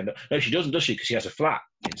does she end up? No, she doesn't, does she? Because she has a flat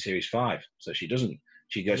in series 5, so she doesn't.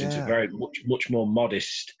 She goes into a very much more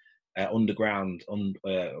modest underground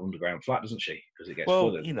flat, doesn't she? Because it gets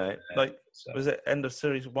flooded. Was it end of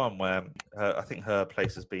series 1 where I think her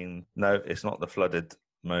place has been? No, it's not the flooded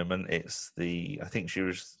moment. It's I think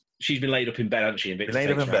she's been laid up in bed, hasn't she? Been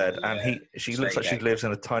laid up in bed, and she looks like she lives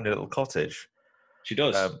in a tiny little cottage. She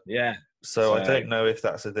does, So I don't know if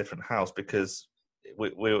that's a different house, because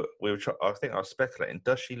we were. I think I was speculating.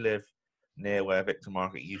 Does she live near where Victor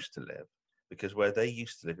Margaret used to live? Because where they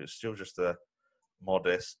used to live, it was still just a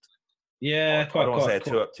modest. Yeah, I don't want to say a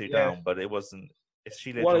 2 up, 2 down, but it wasn't. If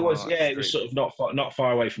she lived, it was. It was sort of not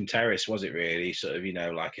far away from terrace, was it? Really, sort of,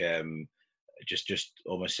 like just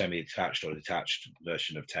almost semi-detached or detached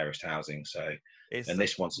version of terraced housing. So. And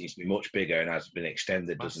this one seems to be much bigger and has been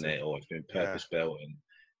extended, doesn't it? Or it's been purpose-built.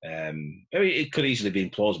 And I mean, it could easily be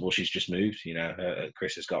implausible. She's just moved.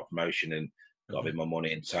 Chris has got a promotion and got a bit more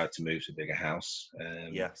money and decided to move to a bigger house.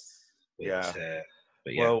 There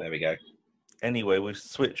we go. Anyway, we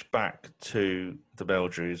switch back to the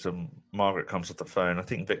Meldrews, and Margaret comes off the phone. I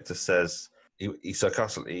think Victor says he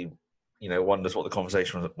sarcastically wonders what the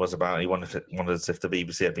conversation was about. He wonders if the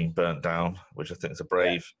BBC had been burnt down, which I think is a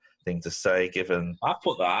brave thing to say, given... I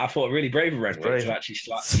thought really brave of Renwick to actually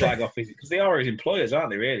slag off his... Because they are his employers,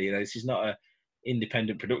 aren't they, really? This is not a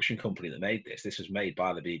independent production company that made this. This was made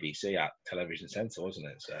by the BBC at Television Centre, wasn't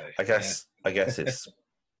it? So I guess it's...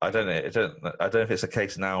 I don't know. I don't know if it's a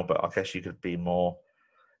case now, but I guess you could be more...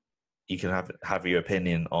 You can have your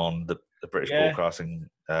opinion on the British broadcasting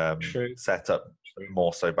setup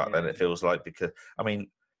more so back then, it feels like, because, I mean,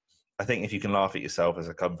 I think if you can laugh at yourself as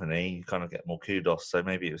a company, you kind of get more kudos. So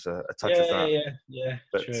maybe it was a touch of that. Yeah.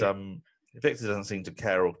 But Victor doesn't seem to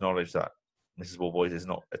care or acknowledge that Mrs. Warboys is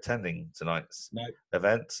not attending tonight's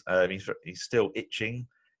event. He's still itching.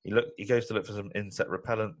 He goes to look for some insect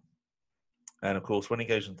repellent, and of course, when he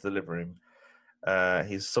goes into the living room,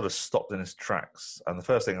 he's sort of stopped in his tracks. And the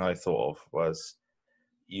first thing I thought of was,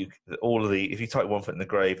 if you type One Foot in the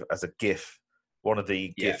Grave as a GIF, one of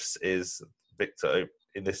the GIFs is Victor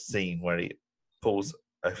in this scene where he pulls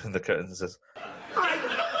open the curtains and says,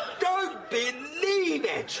 "I don't believe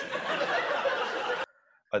it."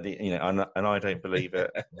 And I don't believe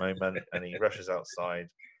it moment, and he rushes outside,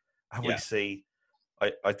 and we see.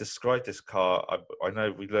 I described this car. I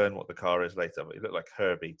know we learn what the car is later, but it looked like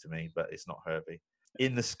Herbie to me, but it's not Herbie.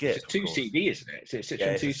 In the skip, it's a 2CV, isn't it? It's a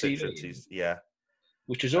Citroen 2CV. Yeah.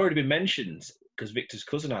 Which has already been mentioned, because Victor's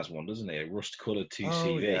cousin has one, doesn't he? A rust-coloured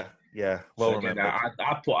 2CV. Oh, yeah. Well, so again,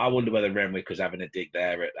 I wonder whether Renwick was having a dig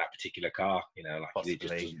there at that particular car. He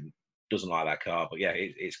just doesn't like that car. But yeah,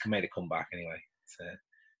 it's made a comeback anyway. So,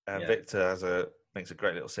 Victor makes a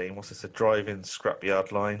great little scene. What's this? A drive-in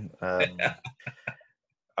scrapyard line.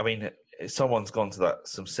 I mean, someone's gone to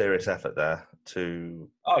some serious effort there to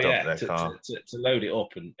dump their car. To load it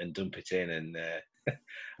up and dump it in. And I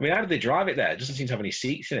mean, how did they drive it there? It doesn't seem to have any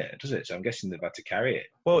seats in it, does it? So I'm guessing they've had to carry it.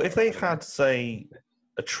 Well, if they've had, say,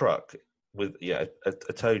 a truck with a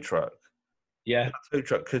tow truck, a tow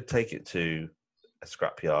truck could take it to a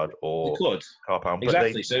scrapyard or car pound.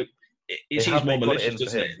 Exactly. So it seems more malicious,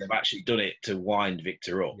 doesn't it? They've actually done it to wind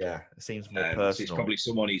Victor up. Yeah, it seems more personal. So it's probably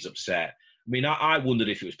someone he's upset. I mean, I wondered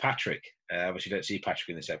if it was Patrick. Obviously, you don't see Patrick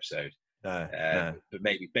in this episode. No. But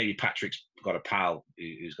maybe Patrick's got a pal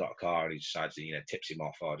who's got a car and he decides to, tips him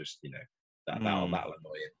off, or just, that'll annoy him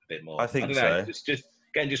a bit more. I think don't know. So. It's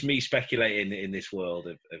just me speculating in this world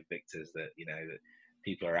of Victor's that, that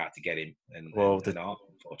people are out to get him. And aren't,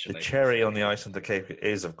 unfortunately. The cherry on the ice on the cake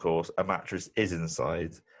is, of course, a mattress is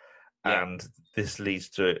inside. Yeah. And this leads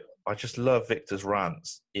to, I just love Victor's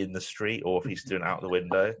rants in the street, or if he's doing it out the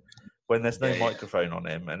window, when there's no microphone on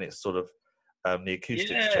him, and it's sort of the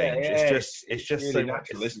acoustics change. Yeah. It's just really so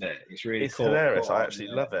natural, isn't it? It's really cool. Hilarious. I actually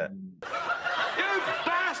love it. You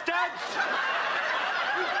bastards!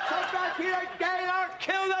 You come back here again, I'll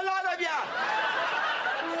kill the lot of you!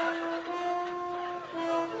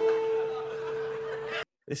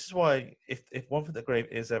 This is why, if One Foot in the Grave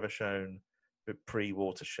is ever shown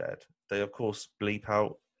pre-Watershed, they of course bleep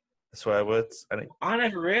out the swear words. And I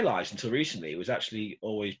never realised until recently it was actually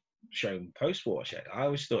always shown post-Watershed. I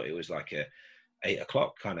always thought it was like a 8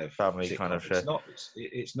 o'clock kind of family sitcom. kind of show. It's not.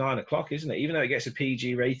 It's 9 o'clock, isn't it? Even though it gets a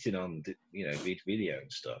PG rating on video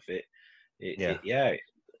and stuff.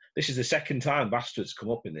 This is the second time Bastards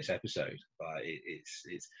come up in this episode. But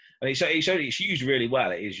it's used really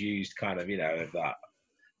well. It is used kind of of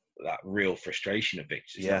that real frustration of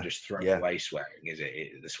Victor. It's not just throwing away swearing, is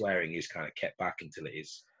it? The swearing is kind of kept back until it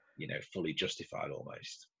is fully justified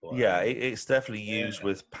almost. But, it's definitely used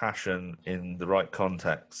with passion in the right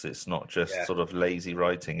context. It's not just sort of lazy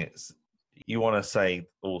writing. You want to say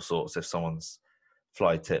all sorts if someone's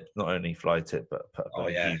fly tip, not only fly tip, but put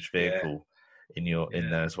a huge vehicle in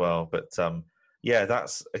there as well. But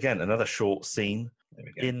that's again another short scene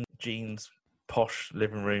in Jean's posh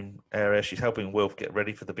living room area. She's helping Wilf get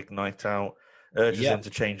ready for the big night out, urges him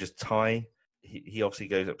to change his tie. He obviously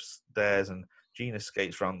goes upstairs, and Jean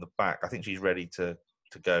escapes around the back. I think she's ready to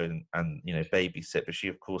go and babysit, but she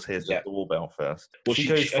of course hears the doorbell first. Well, she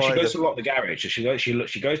goes to lock the garage. She goes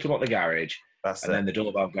to lock the garage, then the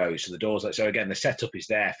doorbell goes. So the door's so again the setup is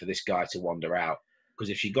there for this guy to wander out, because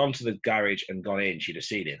if she'd gone to the garage and gone in, she'd have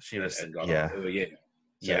seen him and gone, "Oh, who are you?"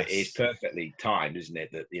 So it is perfectly timed, isn't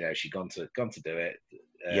it? That she'd gone to do it,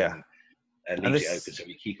 and leaves it open so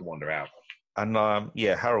he can wander out. And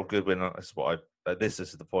Harold Goodwin is what this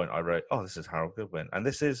is the point I wrote. Oh, this is Harold Goodwin, and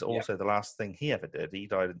this is also the last thing he ever did. He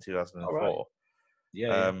died in 2004.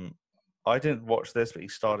 I didn't watch this, but he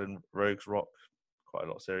starred in Rogues Rock, quite a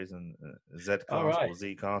lot of series, and Z-Cars or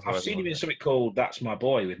Z-Cars. I've seen him in something called That's My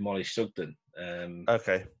Boy with Molly Sugden.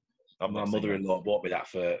 Okay. My mother-in-law bought me that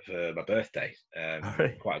for my birthday.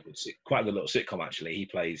 Quite a good little sitcom actually. He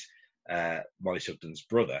plays Molly Sugden's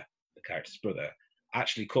brother, the character's brother,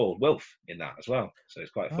 actually called Wilf in that as well. So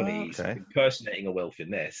it's quite funny. He's impersonating a Wilf in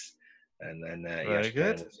this. And then very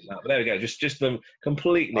good. But there we go. Just the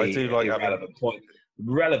completely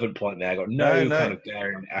relevant point there. I got no kind of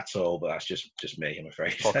daring at all, but that's just me, I'm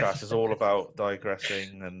afraid. Podcast is all about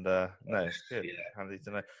digressing, and no, it's good. Yeah. Handy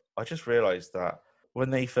to know. I just realised that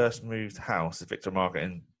when they first moved house, Victor and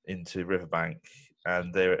Margaret into Riverbank,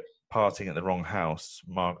 and they're partying at the wrong house,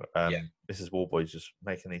 Mrs. Warboy's just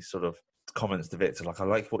making these sort of comments to Victor, like, I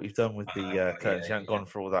like what you've done with the curtains. You haven't gone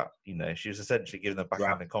for all that, she was essentially giving them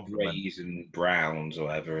backhanded compliment. Grays and browns or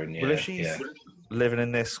whatever. And well, if she's living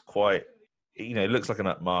in this quite, it looks like an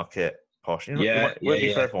upmarket posh. It won't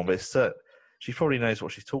be for everyone, but she probably knows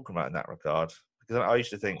what she's talking about in that regard. Because I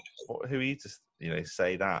used to think, who are you to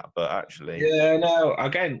say that? But actually,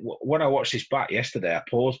 again, when I watched this back yesterday, I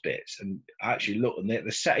paused bits and I actually looked, and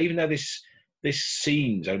the set, even though this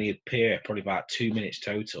scenes only appear probably about 2 minutes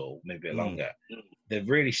total, maybe a bit longer. They've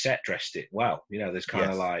really set dressed it well. There's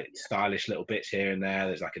kind of like stylish little bits here and there.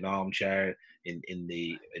 There's like an armchair in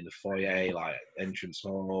the foyer, like entrance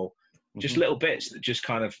hall. Just little bits that just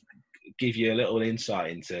kind of give you a little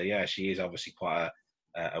insight into. She is obviously quite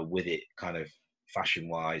a with it kind of fashion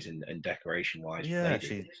wise and decoration wise. Yeah,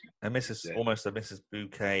 she's almost a Mrs.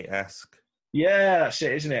 Bouquet-esque. Yeah, that's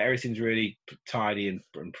it, isn't it? Everything's really tidy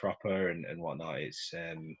and proper and whatnot. It's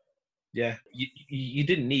you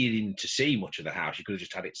didn't need him to see much of the house. You could have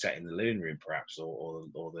just had it set in the living room, perhaps, or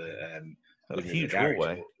the huge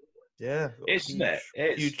hallway. Yeah, isn't it?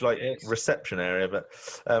 It's huge, reception area. But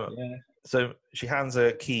so she hands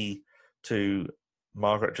a key to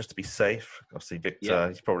Margaret just to be safe. Obviously, Victor,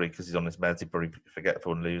 he's probably, because he's on his meds, he'd probably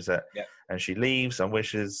forgetful and lose it. Yeah. And she leaves and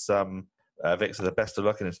wishes Victor the best of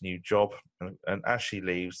luck in his new job. And as she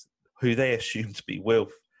leaves, who they assume to be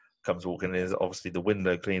Wilf comes walking in, is obviously the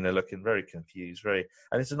window cleaner, looking very confused, and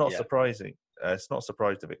it's not surprising. It's not a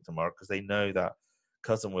surprise to Victor and Margaret, because they know that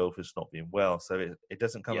cousin Wilf is not being well, so it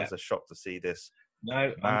doesn't come as a shock to see this.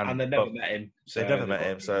 No, and they've never met him. They've never met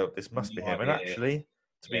him, so this must be him. And actually,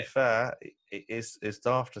 to be fair, it is as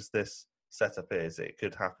daft as this setup is, it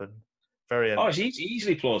could happen. It's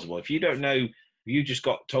easily plausible. If you don't know, you just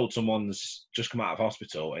got told someone's just come out of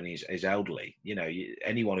hospital and he's elderly.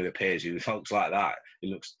 Anyone who appears who looks like that, who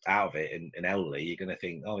looks out of it and elderly, you're going to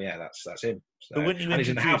think, oh yeah, that's him. So, but wouldn't you he's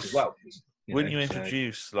in the house as well. Wouldn't you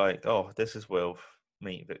introduce this is Wilf,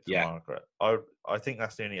 meet Victor Margaret? I think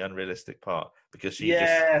that's the only unrealistic part, because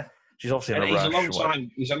she's obviously in a rush.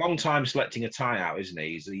 He's a long time selecting a tie out, isn't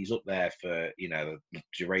he? He's up there for the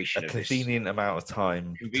duration of convenient amount of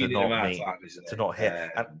time to not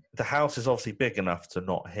hear. And the house is obviously big enough to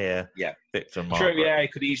not hear Victor and Margaret. True, yeah, he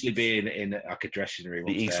could easily be in like a dressing room.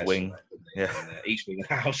 The East Wing, East Wing of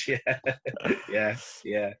the house,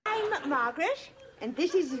 yeah. I'm Margaret, and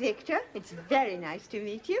this is Victor. It's very nice to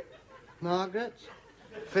meet you. Margaret?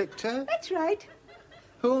 Victor? That's right.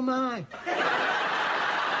 Who am I?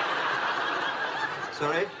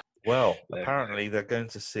 Sorry? Well, apparently they're going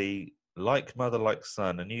to see Like Mother, Like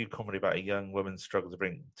Son, a new comedy about a young woman's struggle to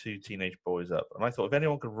bring two teenage boys up. And I thought, if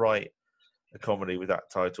anyone could write a comedy with that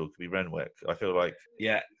title, it could be Renwick. I feel like,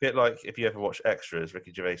 a bit like if you ever watch Extras,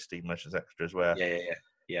 Ricky Gervais, Steve Merchant's Extras, where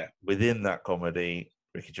within that comedy,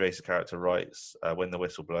 Ricky Gervais' character writes When the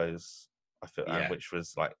Whistle Blows, I feel, and which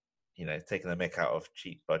was like, taking the mick out of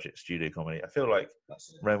cheap budget studio comedy. I feel like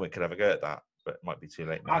Renwick could have a go at that, but it might be too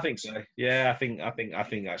late now. I think so. Yeah, I think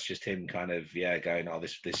that's just him kind of going, oh,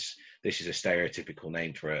 this is a stereotypical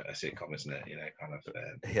name for a sitcom, isn't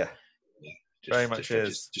it? Very much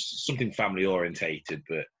is just something family orientated,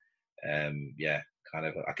 but kind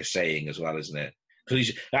of like a saying as well, isn't it?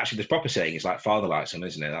 Because actually the proper saying is like father like son,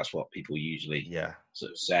 isn't it? That's what people usually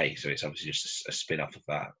sort of say. So it's obviously just a spin off of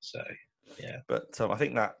that. So but I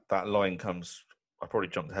think that line comes. I probably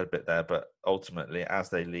jumped ahead a bit there, but ultimately, as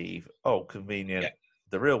they leave, convenient.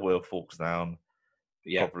 The real Wilf walks down,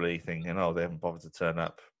 probably thinking, they haven't bothered to turn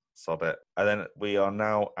up, sod it. And then we are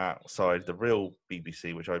now outside the real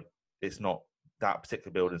BBC, which it's not, that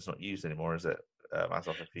particular building's not used anymore, is it?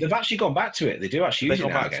 They've actually gone back to it. They do actually use it.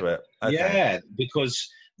 They've gone back to it. Okay. Yeah, because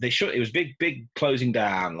it was big closing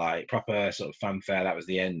down, like proper sort of fanfare. That was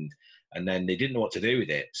the end. And then they didn't know what to do with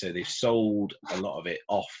it, so they've sold a lot of it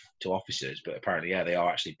off to officers. But apparently, they are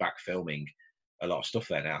actually back filming a lot of stuff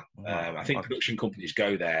there now. I think production companies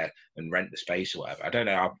go there and rent the space or whatever. I don't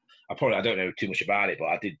know. I don't know too much about it, but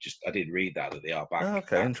I did read that they are back.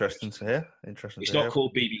 Okay, interesting to hear. It's not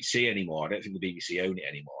called BBC anymore. I don't think the BBC own it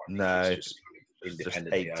anymore. No, it's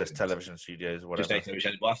just television studios or whatever.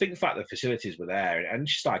 Well, I think the fact that the facilities were there, and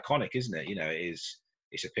it's just iconic, isn't it? It is.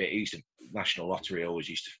 it's a pit. National Lottery always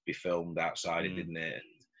used to be filmed outside it, didn't it?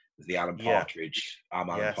 And the Alan Yeah. Partridge,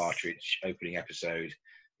 Alan Yes. Partridge opening episode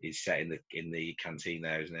is set in the canteen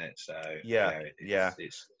there, isn't it? So Yeah,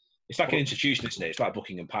 it's like an institution, isn't it? It's like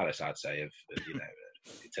Buckingham Palace, I'd say, of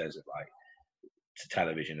in terms of like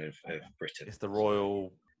television of Britain. It's the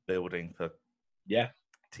royal building for Yeah,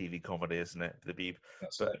 TV comedy, isn't it? The Beeb.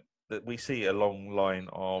 that's But it. that we see a long line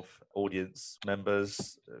of audience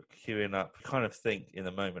members queuing up. You kind of think in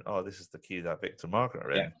the moment, oh, this is the queue that Victor and Margaret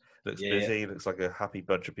are in. Yeah. Looks Yeah, busy. Looks like a happy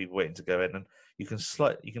bunch of people waiting to go in, and you can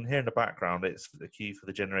hear in the background it's the queue for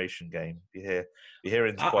the Generation Game. You hear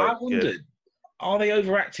it's quite I wondered, good. are they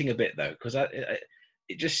overacting a bit though? Because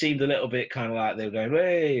it just seemed a little bit kind of like they were going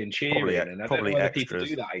hey and cheering, Probably and I don't know whether people extras.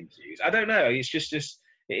 do that in interviews. I don't know. It's just it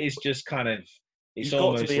is just kind of. It's You've got to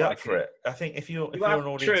almost be like up for it. I think if you're an have-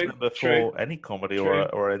 audience true, member true, for any comedy true.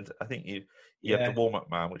 or I think you have Yeah. the warm up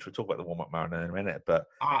man, which we'll talk about the warm up man in a minute. But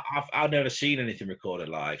I've never seen anything recorded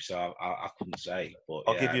live, so I couldn't say. But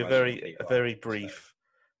I'll yeah, give you I a imagine very people are,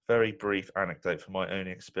 very brief anecdote from my own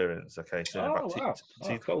experience. Okay, so Oh, about wow.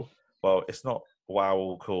 Oh, cool. well, it's not wow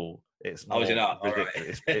all cool. It's more Oh, is it not? All right.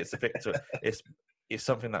 ridiculous. It's a Victor. It's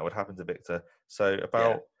something that would happen to Victor. So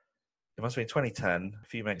about it must have been 2010. A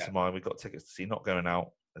few mates of mine, we got tickets to see Not Going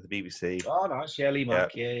Out at the BBC. Oh, nice. Yeah, Lee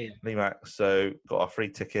Mack. Yeah. Lee Mack. So got our free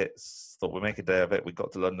tickets. Thought we'd make a day of it. We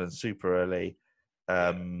got to London super early,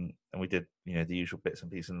 and we did the usual bits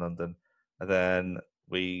and pieces in London, and then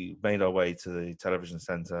we made our way to the television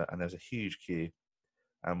centre, and there was a huge queue.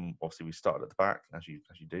 And obviously we started at the back, as you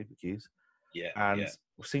do, the queues. Yeah. And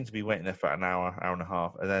we seemed to be waiting there for an hour and a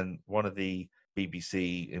half, and then one of the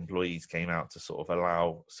BBC employees came out to sort of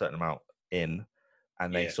allow a certain amount in,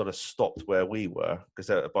 and they sort of stopped where we were because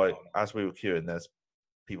as we were queuing, there's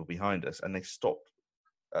people behind us, and they stopped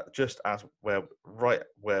just right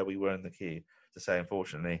where we were in the queue to say,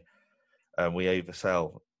 unfortunately, we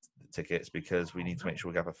oversell the tickets because we need to make sure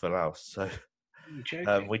we have a full house. So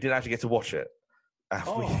we didn't actually get to watch it.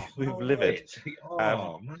 We were livid.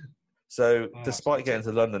 Man. So despite getting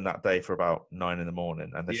to London that day for about 9 in the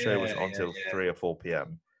morning, and the show was on till 3 or 4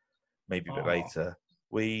 p.m, maybe a bit later,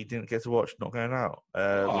 we didn't get to watch Not Going Out.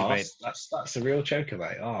 That's a real choker,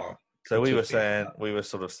 mate. So we were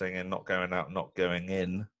sort of singing Not Going Out, Not Going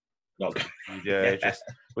In.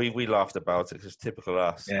 We laughed about it because it's typical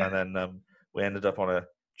us. Yeah. And then we ended up on a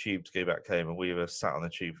tube to go back home, and we were sat on the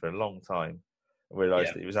tube for a long time and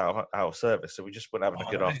realised that it was out of service. So we just went having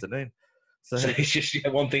a good afternoon. So it's just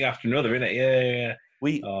one thing after another, isn't it? Yeah.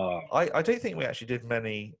 I don't think we actually did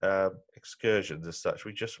many excursions as such.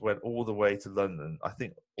 We just went all the way to London. I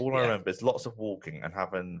think all I remember is lots of walking and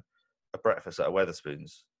having a breakfast at a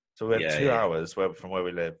Wetherspoons. So we went 2 hours from where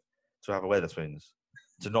we live to have a Wetherspoons,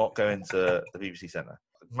 to not go into the BBC Centre.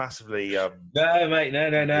 Massively. No, mate,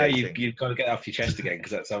 no. You've got to get off your chest again,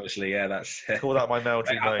 because that's obviously that's. Call that my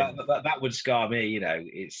Meldrew moan. That would scar me.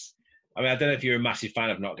 I don't know if you're a massive fan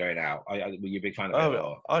of Not Going Out. Were you a big fan of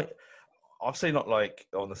it? I'll say not like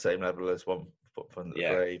on the same level as One Foot from the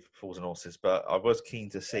Grave, Fools and Horses, but I was keen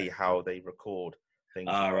to see how they record things.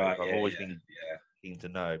 Right. I've always been keen to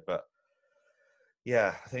know, but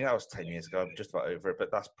I think that was 10 years ago. I'm just about over it,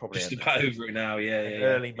 but that's probably just about over it now.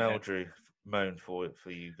 Early Meldrew moan for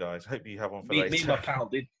you guys. Hope you have one for later. Me and my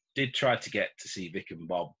pal did try to get to see Vic and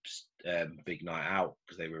Bob's Big Night Out,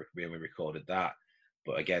 because we recorded that.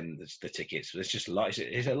 But again, the tickets. It's just a lot. Is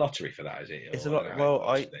it a lottery for that? Is it? It's a lot. Well,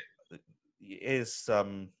 it is.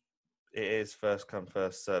 It is first come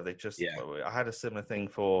first serve. They just. I had a similar thing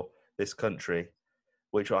for This Country,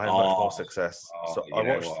 which I had much more success. So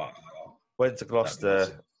I went to Gloucester.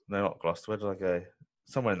 No, not Gloucester. Where did I go?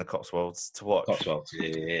 Somewhere in the Cotswolds to watch. Cotswolds,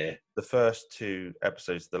 yeah. The first 2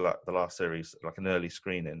 episodes, the last series, like an early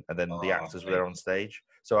screening, and then the actors were there on stage.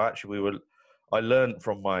 So actually, I learned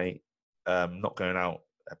from my Not Going Out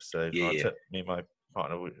episode. I took me and my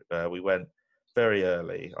partner. We went very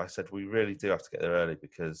early. I said we really do have to get there early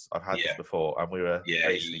because I've had this before, and we were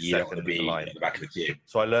basically second in the line. At the back of the queue.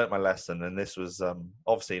 So I learnt my lesson, and this was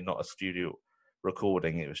obviously not a studio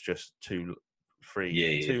recording. It was just 2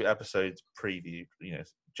 episodes preview.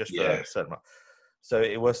 Just for a certain amount. So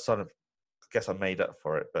it was sort of. I guess I made up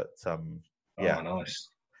for it, but nice.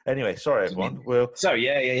 Anyway, sorry everyone.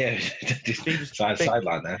 Sideline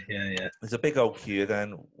there. Yeah. There's a big old queue.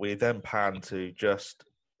 Then we pan to just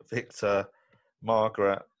Victor,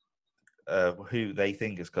 Margaret, who they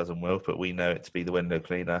think is Cousin Wilf, but we know it to be the window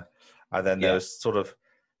cleaner. And then there's sort of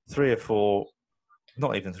 3 or 4,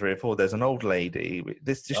 not even 3 or 4. There's an old lady.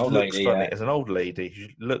 This just looks funny. There's an old lady who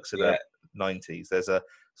looks at her 90s. There's a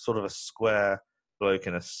sort of a square bloke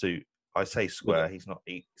in a suit. I say square. He's not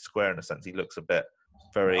square in a sense. He looks a bit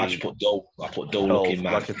very. I just put dull. I put dull looking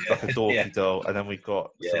man, like a dorky doll, and then we've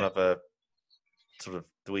got some Yeah. other sort of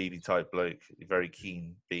dweeby type bloke, very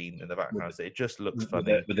keen bean in the background. So it just looks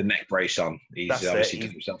funny with the neck brace on. He's That's obviously it.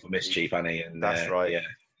 done himself a mischief, hasn't he? And That's right. Yeah.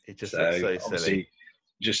 It just looks so silly. Obviously,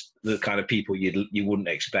 just the kind of people you wouldn't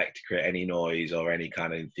expect to create any noise or any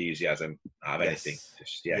kind of enthusiasm out of anything.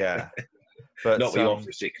 Just, Yeah. But not what you want for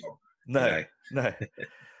a sitcom. No, no.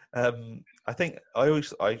 I think I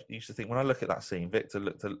used to think when I look at that scene, Victor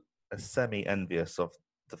looked a semi-envious of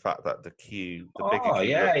the fact that the queue, the bigger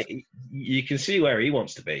queue looks, you can see where he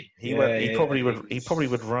wants to be. He probably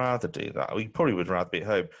would rather do that. He probably would rather be at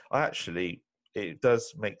home. It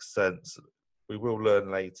does make sense. We will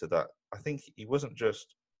learn later that I think he wasn't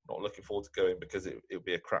just not looking forward to going because it would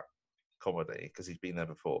be a crap comedy because he's been there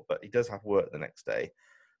before, but he does have work the next day.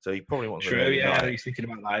 So he probably wants True, yeah. He's thinking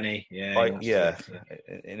about that, ain't he? Yeah,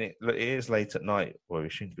 and it is late at night. Well,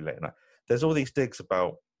 it shouldn't be late at night. There's all these digs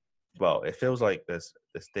about. Well, it feels like there's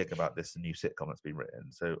this dig about this new sitcom that's been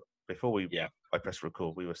written. So before I pressed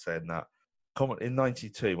record, we were saying that in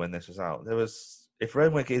 '92 when this was out, there was. If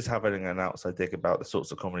Renwick is having an outside dig about the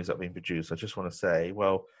sorts of comedies that have been produced, I just want to say,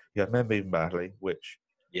 well, you have Men Behaving Badly, which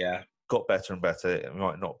got better and better. It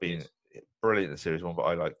might not be brilliant in series one, but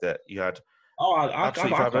I liked it. You had. Oh, I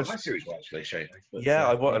got my series one actually, Shane.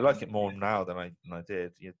 I like it more now than I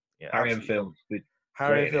did. Harry and Phil.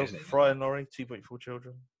 Harry and Phil, Fry and Laurie, 2.4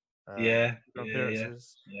 Children.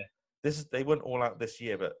 Appearances. They weren't all out this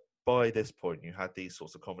year, but by this point, you had these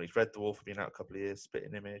sorts of comedies. Red Dwarf had been out a couple of years.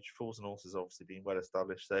 Spitting Image, Fools and Horses, obviously being well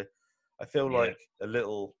established. So I feel like a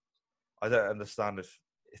little. I don't understand if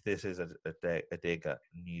this is a dig at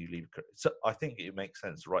newly. So I think it makes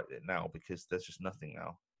sense to write it now because there's just nothing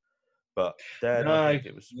now. But then I think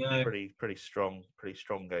it was pretty strong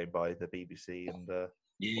going by the BBC and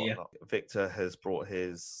whatnot. Victor has brought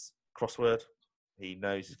his crossword. He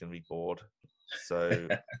knows he's going to be bored, so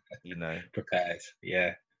prepared.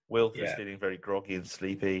 Yeah. Wilf is feeling very groggy and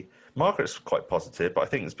sleepy. Margaret's quite positive, but I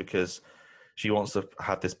think it's because she wants to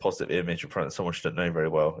have this positive image in front of someone she doesn't know very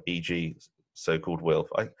well, e.g., so-called Wilf.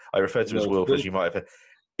 I refer to him as Wilf as you might have.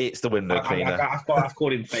 It's the window cleaner. I've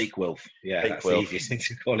called him Fake Wilf. Yeah, Fake that's Wilf. the easiest thing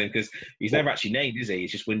to call him because he's never actually named, is he?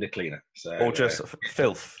 He's just window cleaner. So, or just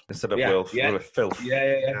Filth instead of Wilf. Yeah. Filth.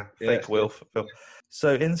 Yeah. Fake Wilf. Filth.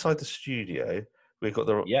 So inside the studio, we've got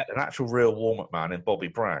an actual real warm-up man in Bobby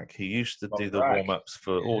Bragg, who used to do the warm-ups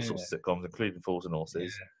for all sorts of sitcoms, including Fools and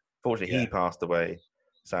Horses. Yeah. Fortunately, he passed away,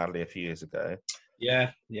 sadly, a few years ago.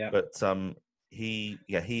 Yeah. But he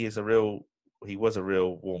was a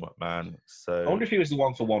real warm-up man. So I wonder if he was the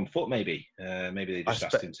one for 1 Foot. Maybe they just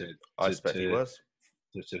asked him to. I expect he was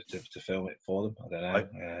to film it for them. I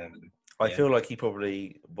don't know. I feel like he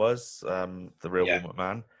probably was the real warm-up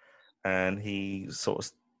man, and he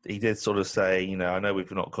did sort of say, I know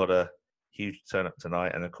we've not got a huge turn up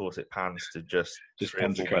tonight, and of course it pans to just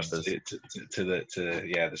pans across to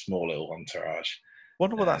the small little entourage.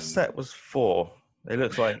 Wonder what that set was for. It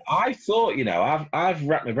looks like I thought, I've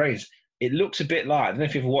wrapped my brains. It looks a bit like, I don't know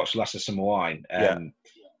if you've ever watched Last of Summer Wine,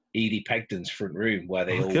 Edie Pegden's front room where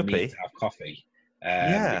they all meet to have coffee.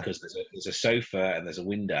 Because there's a sofa and there's a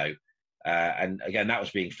window. And again, that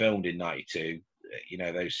was being filmed in 92.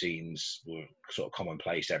 Those scenes were sort of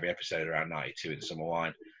commonplace every episode around 92 in Summer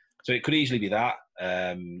Wine. So it could easily be that.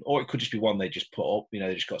 Or it could just be one they just put up.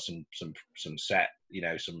 They just got some set,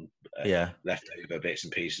 some leftover bits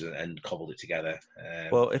and pieces and cobbled it together.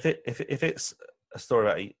 Well, if it's a story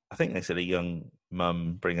about, I think they said a young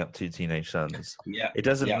mum bringing up 2 teenage sons. Yeah, it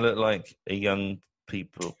doesn't look like a young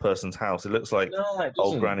person's house. It looks like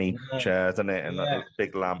old granny chairs, doesn't it? And a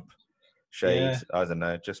big lamp shade. I don't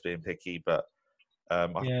know, just being picky, but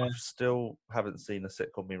I still haven't seen a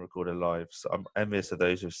sitcom being recorded live. So I'm envious of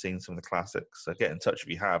those who've seen some of the classics. So get in touch if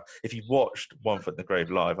you have. If you've watched 1 Foot in the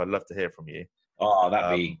Grave live, I'd love to hear from you. Oh,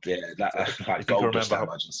 that'd be like gold dust. I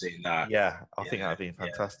imagine seeing that. Yeah, I think that'd be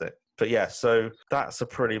fantastic. But so that's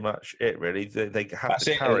pretty much it, really. They have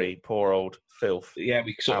to carry poor old Filth. Yeah,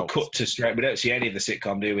 we sort of cut to straight. We don't see any of the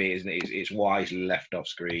sitcom, do we? Isn't it? It's wisely left off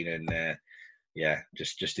screen, and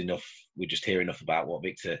just enough. We just hear enough about what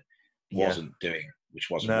Victor wasn't doing, which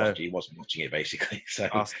wasn't watching. He wasn't watching it basically. So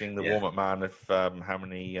asking the warm-up man if how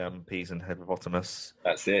many peas and hippopotamus.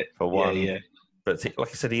 That's it for one. Yeah. But like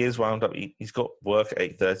I said, he is wound up. He's got work at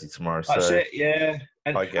 8:30 tomorrow. That's it. Yeah,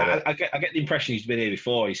 and I get it. I get the impression he's been here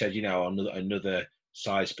before. He said, another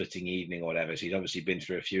side-splitting evening or whatever. So he's obviously been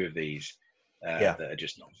through a few of these that are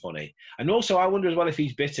just not funny. And also, I wonder as well if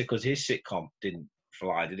he's bitter because his sitcom didn't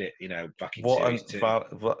fly, did it? Back in series 2.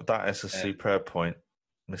 That is a superb point,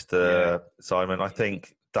 Mr. Simon. I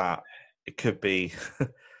think that it could be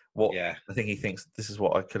What I think he thinks, this is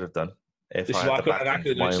what I could have done if this I is had why the backing I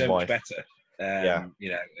could of my do own so wife. much better.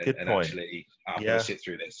 You know, Good and point. actually have to sit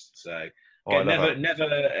through this. So I never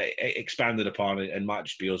expanded upon it, and might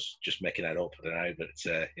just be us just making that up. I don't know, but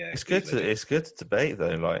it's good to debate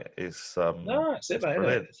though. Like it's no, it's it, mate.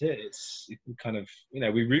 It's it. It's kind of, you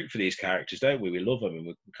know, we root for these characters, don't we? We love them, and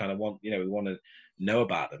we kind of want, you know, we want to know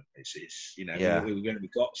about them. It's you know,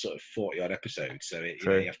 we've got sort of 40 odd episodes, so you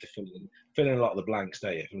know, you have to fill in a lot of the blanks,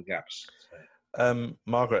 don't you? Fill the gaps. So.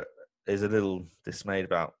 Margaret is a little dismayed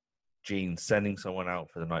about Jean sending someone out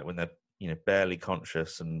for the night when they're, you know, barely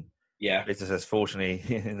conscious, and Victor says, fortunately,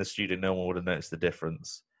 in the studio, no one would have noticed the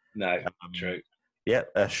difference. No, true. Yeah,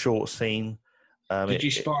 a short scene. Did you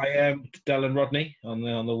spy Del and Rodney on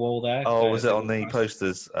the wall there? Oh, was it on the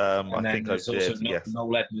posters? I think I did. Yes.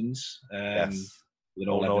 Noel Edmonds. Yes.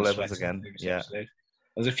 Noel Edmonds again. Yeah.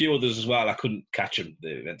 There's a few others as well. I couldn't catch them.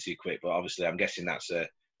 They went too quick, but obviously, I'm guessing that's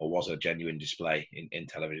was a genuine display in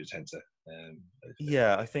Television Centre.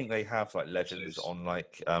 Yeah, I think they have like legends on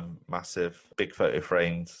like massive big photo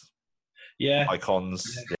frames. Yeah.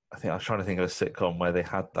 Icons. Yeah. I think I was trying to think of a sitcom where they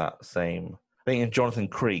had that same. I think in Jonathan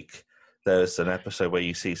Creek, there's an episode where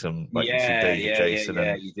you see some like you see David Jason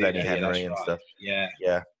and Lenny Henry and stuff. Yeah,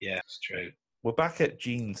 it's true. We're back at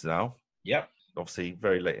Jean's now. Yep. Obviously,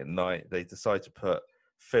 very late at night, they decide to put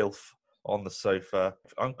Filth on the sofa.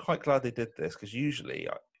 I'm quite glad they did this because usually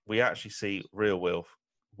we actually see Real Wilf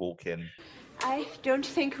walk in. I don't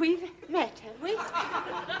think we've met, have we?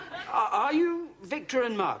 Are you Victor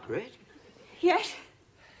and Margaret? Yes.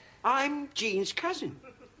 I'm Jean's cousin,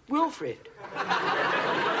 Wilfred.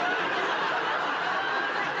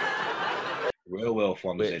 Real Wilf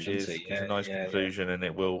wanders in, which is a nice conclusion, and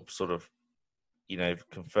it will sort of, you know,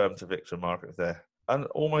 confirm to Victor and Margaret there. An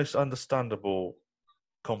almost understandable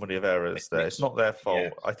comedy of errors there. It's not their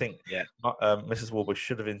fault. Yeah. I think Mrs. Warburg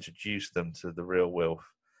should have introduced them to the Real Wilf.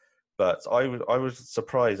 But I was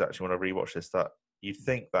surprised, actually, when I rewatched this, that you'd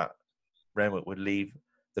think that Renwick would leave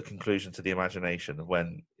the conclusion to the imagination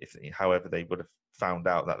when, however they would have found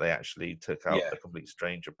out that they actually took out a complete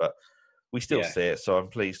stranger. But we still see it, so I'm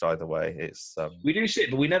pleased either way. It's we do see it,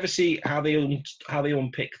 but we never see how they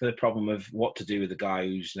unpick the problem of what to do with the guy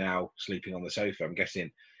who's now sleeping on the sofa. I'm guessing,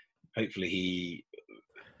 hopefully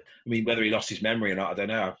whether he lost his memory or not, I don't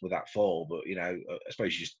know with that fall. But you know, I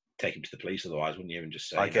suppose you just take him to the police, otherwise, wouldn't you? And just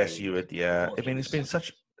say, I guess you would. Yeah, I mean, it's been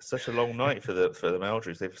such a long night for the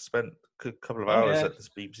Meldrews. They've spent a couple of hours at this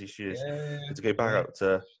BBC studios to go back up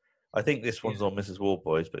to. I think this one's on Mrs.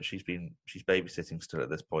 Warboys, but she's babysitting still at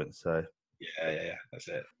this point. So yeah, that's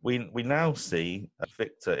it. We now see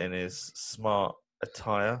Victor in his smart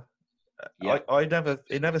attire.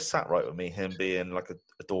 It never sat right with me, him being like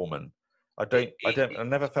a doorman. I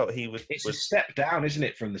never felt he was. It's a step down, isn't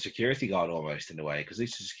it, from the security guard almost in a way? Because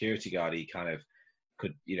this is a security guard, he kind of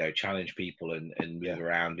could, you know, challenge people and move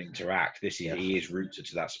around, interact. He is rooted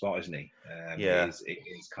to that spot, isn't he? It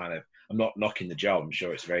is kind of. I'm not knocking the job. I'm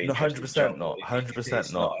sure it's very. 100% not.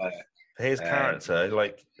 100% not. His character,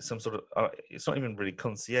 like some sort of, it's not even really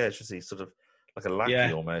concierge, is he? Sort of like a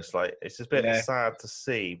lackey almost. Like it's just a bit sad to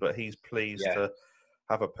see, but he's pleased to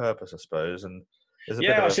have a purpose, I suppose. And there's a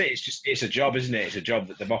bit of it's a job, isn't it? It's a job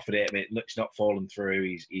that they've offered him. It's not fallen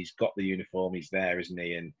through. He's got the uniform. He's there, isn't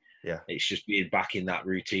he? And it's just being back in that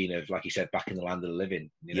routine of, like you said, back in the land of the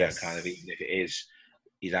living. You know, kind of, even if it is,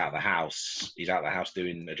 he's out of the house. He's out of the house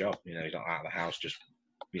doing a job. You know, he's not out of the house just,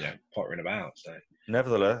 you know, pottering about. So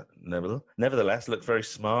nevertheless, looked very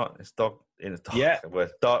smart. It's dark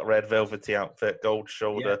red velvety outfit, gold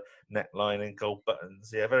shoulder neckline, gold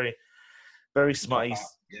buttons. Yeah, very, very smart.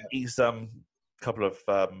 He's couple of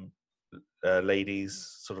ladies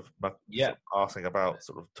sort of asking about,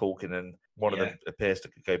 sort of talking, and one of them appears to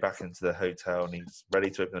go back into the hotel, and he's ready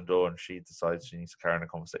to open the door, and she decides she needs to carry on a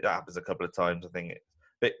conversation. That happens a couple of times. I think it's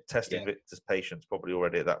a bit testing Victor's patience probably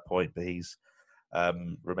already at that point, but he's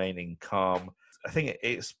remaining calm. I think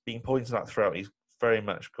it's been pointed out throughout. He's very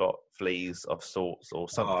much got fleas of sorts or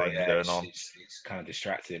something going on. It's kind of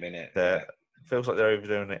distracting, isn't it? Feels like they're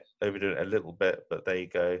overdoing it a little bit, but there you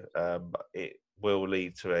go. It will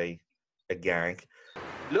lead to a gag.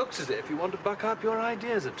 Looks as if you want to buck up your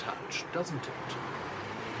ideas a touch, doesn't it?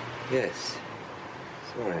 Yes.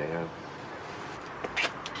 Sorry,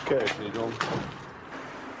 Go, Nigel.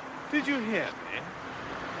 Did you hear me?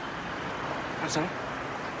 I'm sorry?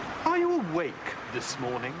 Are you awake this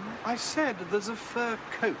morning? I said there's a fur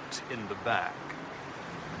coat in the bag.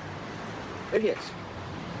 Oh, yes.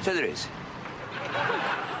 So there is.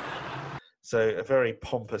 So a very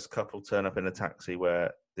pompous couple turn up in a taxi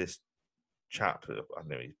where this chap, I don't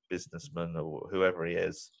know, he's a businessman or whoever he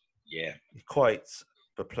is, he's quite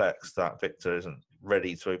perplexed that Victor isn't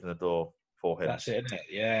ready to open the door for him. That's it, isn't it?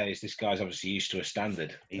 Yeah, this guy's obviously used to a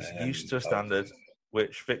standard. He's used to a standard,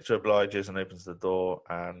 which Victor obliges and opens the door,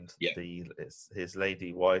 and his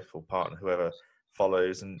lady wife or partner, whoever,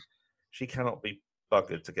 follows, and she cannot be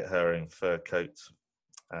buggered to get her own fur coat.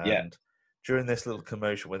 And during this little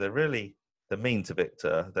commotion where they're mean to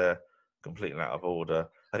Victor, they're completely out of order.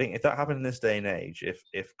 I think if that happened in this day and age,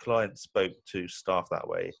 if clients spoke to staff that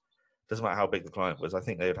way, doesn't matter how big the client was, I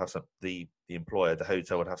think they would have the employer, the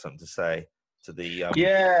hotel would have something to say to the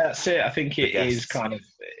that's it. I think it guests.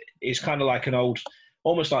 is kind of like an old,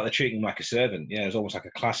 almost like they're treating him like a servant. It's almost like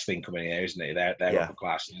a class thing coming in here, isn't it? They're upper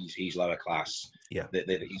class, he's lower class. Yeah,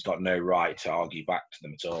 he's got no right to argue back to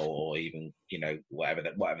them at all, or even whatever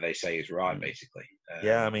they say is right, basically.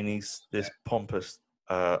 I mean, he's this pompous.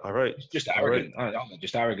 I wrote just arrogant.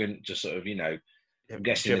 Just arrogant. Just sort of, I'm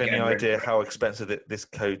guessing. Do you have any idea how expensive this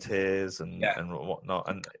coat is and whatnot?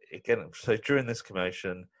 And again, so during this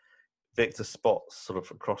commotion, Victor spots sort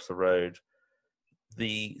of across the road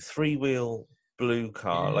the 3-wheel blue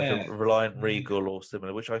car, like a Reliant Regal or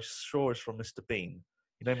similar, which I saw is from Mr. Bean.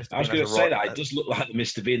 Mr. Bean. I was going to say that it does look like the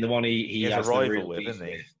Mr. Bean, the one he has a rival with, isn't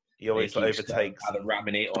he? He always overtakes, either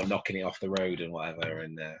ramming it or knocking it off the road and whatever.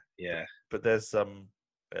 And but there's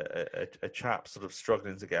a chap sort of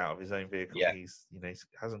struggling to get out of his own vehicle. Yeah. He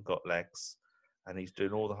hasn't got legs, and he's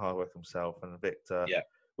doing all the hard work himself. And Victor,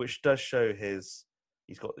 which does show he's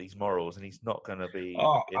got these morals, and he's not going to be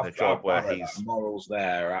in a job where he's morals.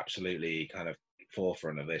 There are absolutely kind of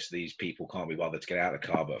forefront of this. These people can't be bothered to get out of the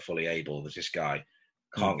car, but are fully able. There's this guy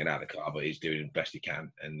can't get out of the car, but he's doing the best he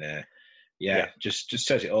can, and just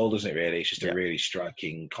says it all, doesn't it? Really, it's just a really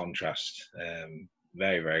striking contrast.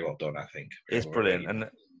 Very, very well done, I think. It's brilliant. And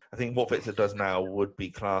I think what Victor does now would be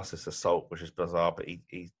classed as assault, which is bizarre, but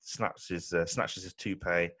he snatches his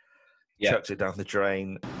toupee, chucks it down the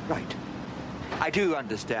drain. Right. I do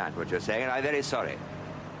understand what you're saying, and I'm very sorry.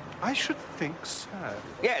 I should think so.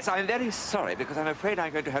 Yes, I'm very sorry, because I'm afraid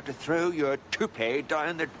I'm going to have to throw your toupee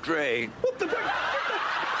down the drain. What the...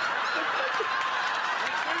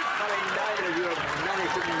 Neither of you have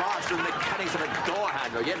managed to master the mechanics of a door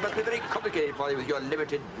handle yet. It must be very complicated for you with your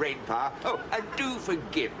limited brain power. Oh, and do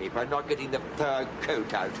forgive me for not getting the fur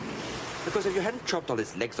coat out. Because if you hadn't chopped all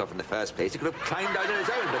his legs off in the first place, he could have climbed out on his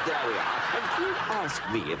own, but there we are. And if you ask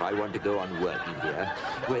me if I want to go on working here,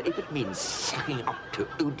 well, if it means sucking up to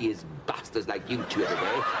odious bastards like you two every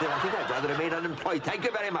day, then I think I'd rather remain unemployed. Thank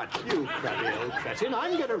you very much. You crabby old cretin,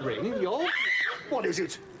 I'm going to ring your... What is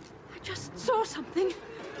it? I just saw something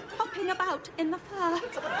hopping about in the fur.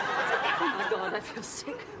 Oh, my God, I feel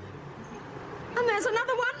sick. And there's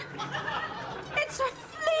another one. It's a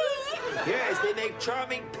flea. Yes, they make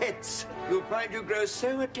charming pets. You'll find you grow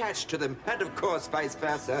so attached to them, and of course, vice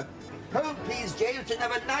versa. Oh, please, James, to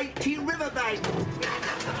number 19 Riverbank.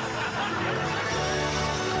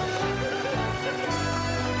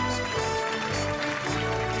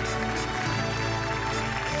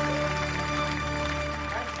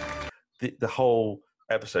 The whole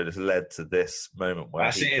episode has led to this moment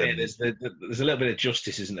where there's a little bit of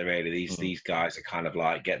justice, isn't there? Really, these guys are kind of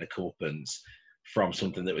like getting the comeuppance from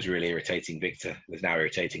something that was really irritating Victor. That's now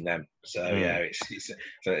irritating them. So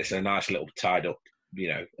it's a nice little tied up,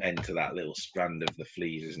 end to that little strand of the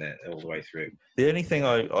fleas, isn't it? All the way through. The only thing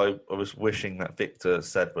I was wishing that Victor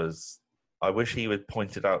said was, I wish he would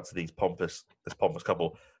point it out to this pompous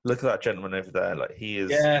couple. Look at that gentleman over there. Like, he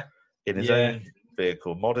is in his own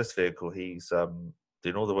vehicle, modest vehicle. He's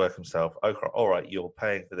doing all the work himself. Oh, all right, you're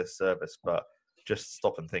paying for this service, but just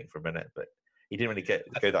stop and think for a minute. But he didn't really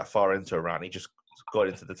go that far into a rant. He just got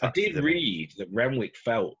into the taxi. I did read that Renwick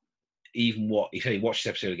felt, even what he said, he watched this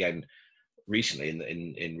episode again recently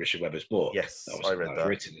in Richard Webber's book. Yes, I read that.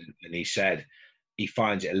 Written, and he said he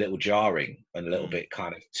finds it a little jarring and a little bit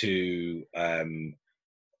kind of too. What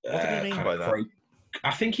did he mean by that?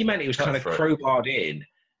 I think he meant it was kind of crowbarred in,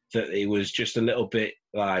 that it was just a little bit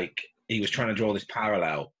like he was trying to draw this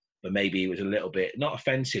parallel, but maybe it was a little bit not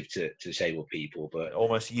offensive to disabled people, but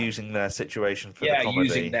almost using their situation for the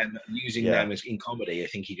comedy. using them as in comedy. I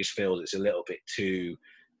think he just feels it's a little bit too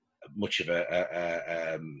much of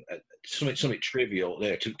something trivial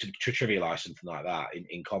to trivialize something like that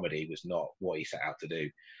in comedy was not what he set out to do.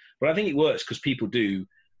 But I think it works because people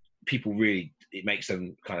really, it makes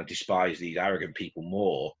them kind of despise these arrogant people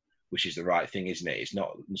more, which is the right thing, isn't it? It's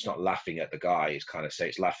not laughing at the guy. It's kind of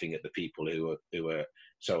it's laughing at the people who are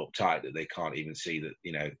so uptight that they can't even see that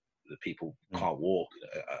the people can't walk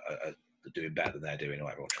are doing better than they're doing,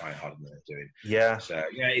 or everyone trying harder than they're doing. Yeah. So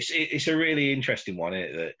it's a really interesting one,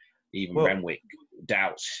 isn't it? That even Renwick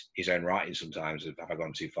doubts his own writing sometimes. Have I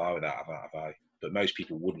gone too far with that? Have I? but most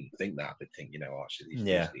people wouldn't think that. They'd think, actually,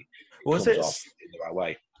 Yeah. it Was comes it off in the right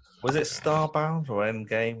way. Was it Starbound or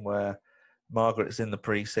Endgame where Margaret's in the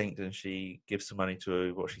precinct and she gives some money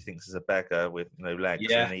to what she thinks is a beggar with no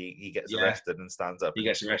legs, and he gets arrested and stands up. He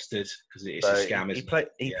gets arrested because it's a scam.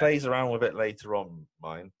 He plays around with it later on,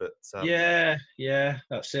 mine, but yeah,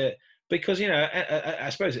 that's it. Because I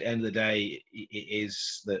suppose at the end of the day, it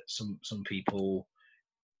is that some people,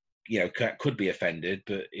 could be offended,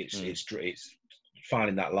 but it's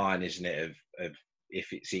finding that line, isn't it? Of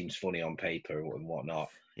if it seems funny on paper and whatnot.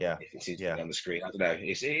 Yeah. If it seems funny on the screen, I don't know.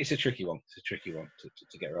 It's a tricky one. It's a tricky one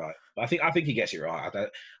to get right. But I think he gets it right.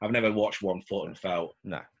 I've never watched One Foot and felt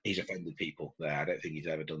he's offended people there. I don't think he's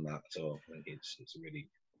ever done that at all. I think it's a really.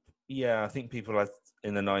 Yeah, I think people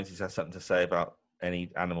in the 90s had something to say about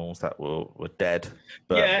any animals that were dead.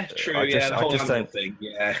 But yeah, true. The whole animal thing.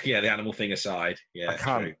 Yeah, the animal thing aside. Yeah, I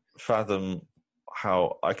can't fathom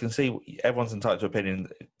how I can see everyone's entitled to opinion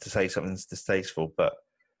to say something's distasteful, but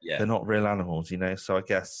they're not real animals, So I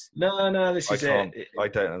guess this is it. I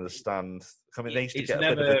don't understand. I mean, they used to get a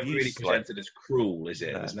bit of never abuse, really presented as cruel, is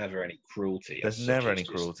it? No. There's never any cruelty. There's never any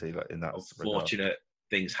cruelty in that. Unfortunate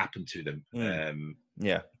things happen to them.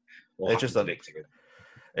 They're just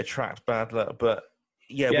attract bad luck, but.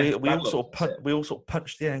 Yeah, we all sort of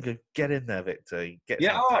punch the air and go, get in there, Victor.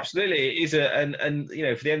 Absolutely. It is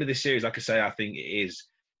for the end of this series, like I say, I think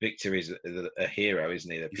Victor is a hero,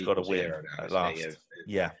 isn't he? He's got to win at last.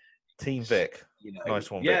 Team Vic.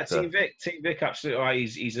 Nice one, Victor. Team Vic, absolutely. Right.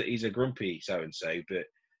 He's a grumpy so-and-so, but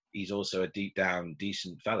he's also a deep down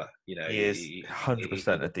decent fella. He is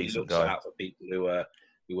 100% a decent guy. He looks out for people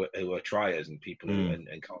who are triers and people who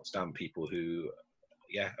and can't stand people who.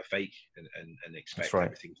 Are fake and expect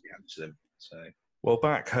everything to be handed to them. So, well,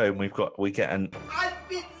 back home we get an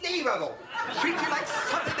unbelievable, treat you like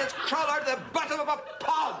something that's crawled out of the bottom of a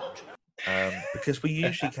pond. Because we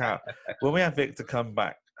usually can't. When we have Victor come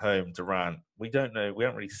back home to rant, we don't know. We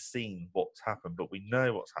haven't really seen what's happened, but we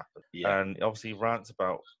know what's happened. Yeah. And obviously, he rants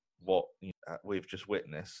about what we've just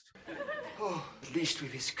witnessed. Oh, at least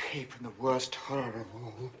we've escaped from the worst horror of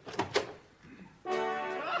all.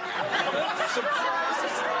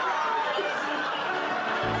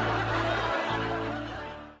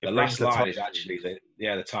 The last line is actually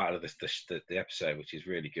the title of the episode, which is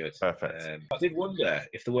really good. Perfect. I did wonder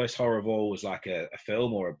if The Worst Horror of All was like a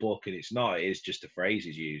film or a book, and it's not. It is just a phrase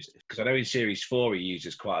he's used. Because I know in Series 4 he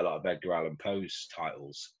uses quite a lot of Edgar Allan Poe's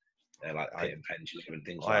titles, like Pit and Pendulum and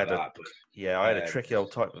things like that. I had a tricky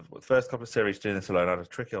old time. The first couple of series doing this alone, I had a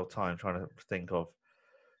tricky old time trying to think of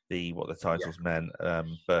what the titles meant.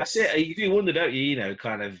 But that's it. You do wonder, don't you?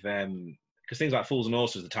 Kind of because things like Fools and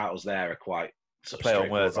Horses, the titles there are quite play on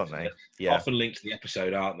words, aren't they? Yeah, often linked to the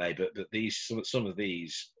episode, aren't they? But these some of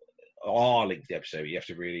these are linked to the episode. You have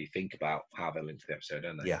to really think about how they're linked to the episode,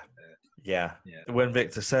 don't they? Yeah. When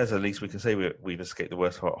Victor says, "At least we can say we've escaped the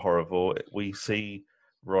worst horror of all," we see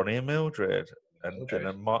Ronnie and Mildred and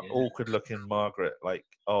an awkward-looking Margaret. Like,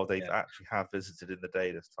 they actually have visited in the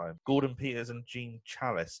day this time. Gordon Peters and Jean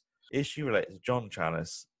Chalice. Is she related to John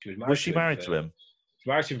Chalice? Was she married to him? She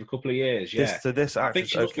was married to him for a couple of years. Yeah. I think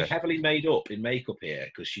she must be heavily made up in makeup here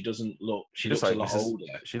because she doesn't look. She looks like a lot older.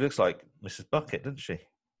 She looks like Mrs. Bucket, doesn't she?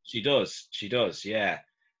 She does. Yeah.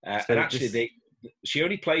 And actually, she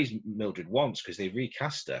only plays Mildred once because they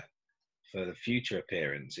recast her for the future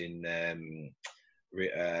appearance in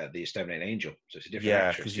The Exterminating Angel. So it's a different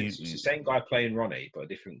actress. It's the same guy playing Ronnie, but a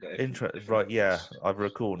different guy. Right, yeah. I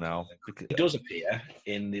recall now. He does appear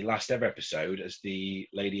in the last ever episode as the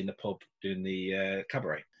lady in the pub doing the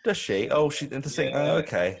cabaret. Does she? Oh, she interesting.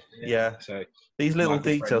 Okay. Yeah. So these little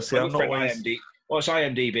details. See, I'm not always... Well, it's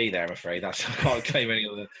IMDb there, I'm afraid. I can't claim any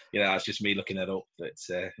other. That's just me looking it up. But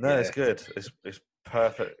it's good. It's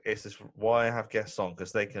perfect. It's just why I have guests on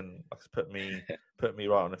because they can put me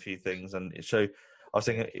right on a few things. And so I was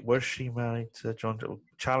thinking, was she married to John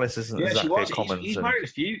Chalice? Isn't exactly a common. He's married a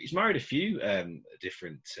few. He's married a few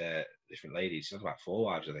different ladies. He's got about 4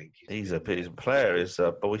 wives, I think. He's a player. He's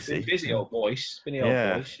a Boise. Busy old boys.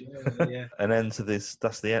 Yeah. An end to this.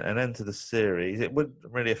 That's the end. An end to the series. It wouldn't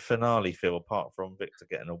really a finale feel apart from Victor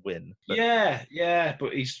getting a win. But... Yeah.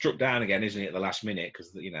 But he's struck down again, isn't he, at the last minute?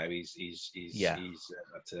 Because he's had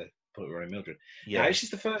to put Ronnie Mildred. Yeah, this is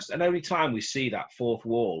the first and only time we see that fourth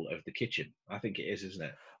wall of the kitchen. I think it is, isn't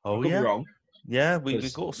it? Oh, I could be wrong. Yeah, we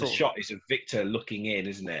got the shot is of Victor looking in,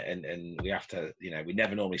 isn't it? And we have to, we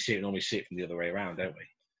never normally see it. We normally see it from the other way around, don't we?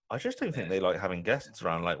 I just don't think they like having guests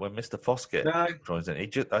around. Like when Mr. Foskett joins in,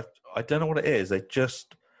 I don't know what it is.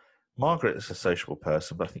 Margaret is a sociable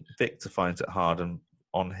person, but I think Victor finds it hard, and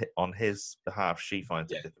on his behalf, she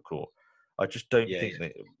finds it difficult. I just don't think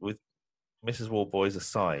that with Mrs. Warboys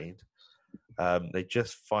aside, they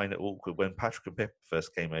just find it awkward when Patrick and Pip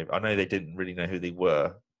first came over. I know they didn't really know who they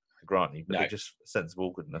were, grant you, but they just a sense of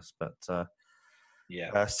awkwardness. But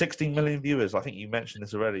 16 million viewers. I think you mentioned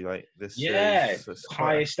this already. Like this,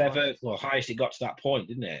 highest ever. Well, highest it got to that point,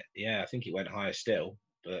 didn't it? Yeah, I think it went higher still.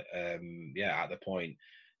 But at the point,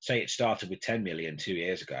 say it started with 10 million 2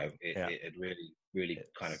 years ago, it had really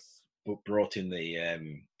kind of brought in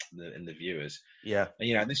the viewers. Yeah,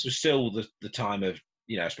 and this was still the time of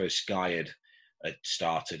I suppose Sky had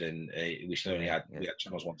started, and we still only had we had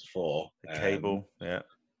channels 1 to 4, cable,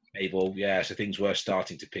 so things were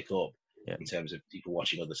starting to pick up in terms of people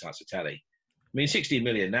watching other types of telly. I mean, 16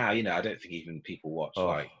 million now. I don't think even people watch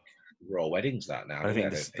like royal weddings that now. I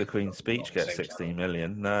think the Queen's Speech gets 16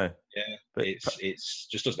 million. No, but it's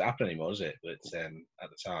just doesn't happen anymore, does it? But at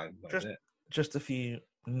the time, that was it. Just a few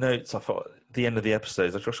notes. I thought at the end of the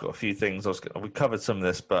episodes, I've just got a few things. We covered some of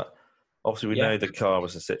this, but obviously we know the car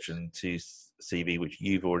was a Citroen 2CV, which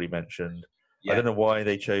you've already mentioned. I don't know why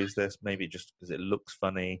they chose this. Maybe just because it looks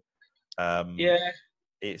funny.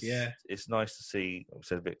 It's nice to see. Like I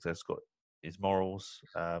said, Victor's got his morals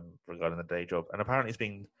regarding the day job, and apparently it's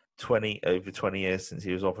been over 20 years since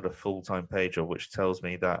he was offered a full-time pay job, which tells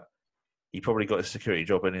me that he probably got a security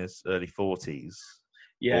job in his early 40s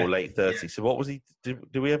or late 30s. So what was he?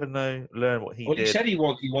 Do we ever learn what he did? Well, he said he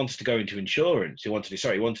wanted to go into insurance. He wanted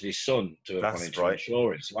his son to have gone into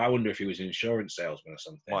insurance. So I wonder if he was an insurance salesman or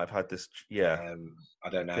something. Might have had this. I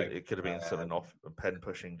don't know. It could have been something off a pen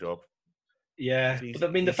pushing job. Yeah, but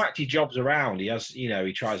I mean, the fact he jobs around, he has,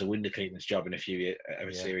 he tries a window cleaner's job in a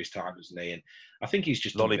series time, doesn't he? And I think he's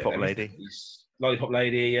just Lollipop Lady. Lollipop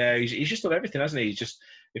Lady. Yeah, he's just done everything, hasn't he? He's just,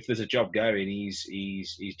 if there's a job going,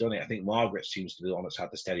 he's done it. I think Margaret seems to be the one that's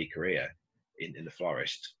had the steady career in the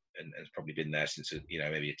florist, and has probably been there since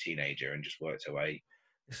maybe a teenager and just worked her way.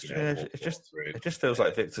 It just feels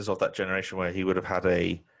like Victor's of that generation where he would have had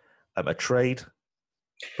a trade,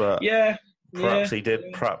 but perhaps he did.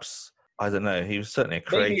 Perhaps. I don't know. He was certainly a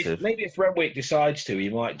creative. Maybe if Renwick decides to, he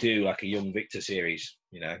might do like a Young Victor series.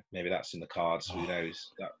 Maybe that's in the cards. Who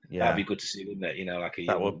knows? That'd be good to see, wouldn't it? Like a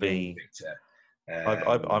young Victor.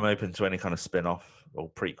 I'm open to any kind of spin-off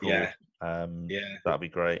or prequel. That'd be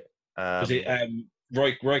great.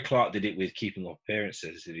 Roy Clark did it with Keeping Up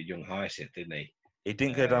Appearances. Did a Young Hyacinth, didn't he? It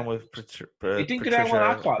didn't go down with. It didn't go down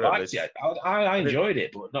well. I quite liked it. I enjoyed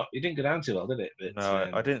it, but it didn't go down too well, did it? But,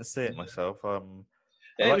 no, I didn't see it myself.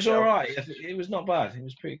 It was all right. It was not bad. It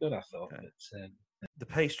was pretty good, I thought. Okay. But, the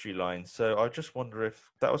pastry line. So I just wonder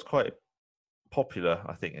if that was quite popular,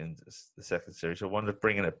 I think, in the second series. I wonder if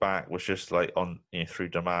bringing it back was just like on through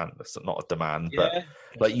demand. It's not a demand, but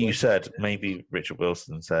like you said, maybe Richard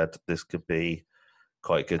Wilson said this could be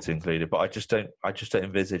quite good to include it. But I just don't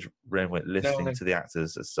envisage Renwick listening to the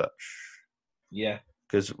actors as such. Yeah,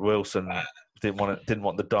 because Wilson didn't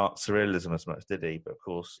want the dark surrealism as much, did he? But of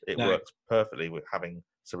course, it works perfectly with having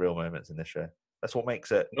surreal moments in this show. That's what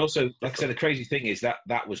makes it. And also, like I said, the crazy thing is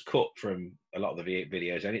that was cut from a lot of the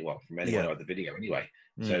videos anyway, from anyone who had the video anyway.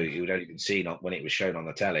 So you would only been seen when it was shown on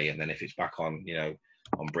the telly, and then if it's back on,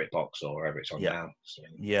 on BritBox or wherever it's on now. So,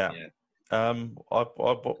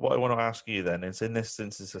 what I want to ask you then is,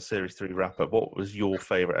 since it's a Series 3 wrap-up, what was your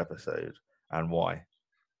favourite episode and why?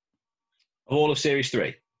 Of all of Series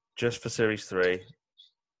 3? Just for Series 3.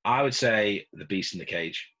 I would say The Beast in the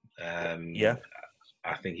Cage.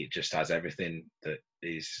 I think it just has everything that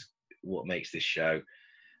is what makes this show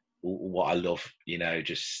what I love.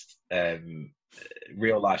 Just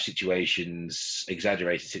real life situations,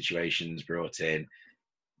 exaggerated situations brought in,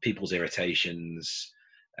 people's irritations.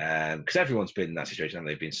 Because everyone's been in that situation, and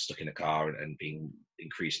they've been stuck in a car and been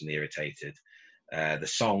increasingly irritated. The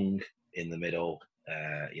song in the middle,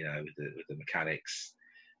 with the mechanics,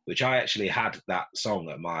 which I actually had that song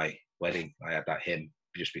at my wedding. I had that hymn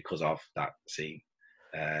just because of that scene.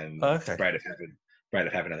 Bread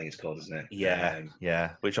of Heaven, I think it's called, isn't it?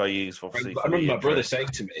 Yeah. Which I use for. I remember my brother saying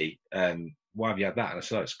to me, "Why have you had that?" And I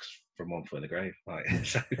said, "It's from One Foot in the Grave."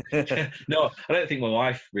 No, I don't think my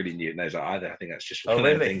wife really knows that either. I think that's just one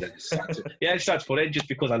of the things I just had to put in just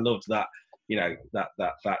because I loved that,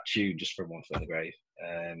 that tune just from One Foot in the Grave.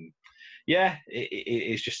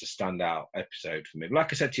 It's just a standout episode for me. But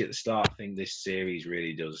like I said to you at the start, I think this series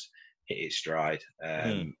really does hit its stride.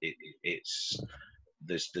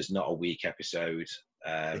 There's not a weak episode.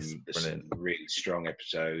 There's some really strong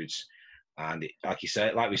episodes, and like we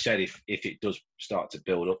said, if it does start to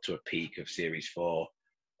build up to a peak of Series 4,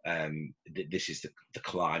 this is the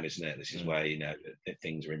climb, isn't it? This is where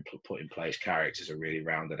things are put in place. Characters are really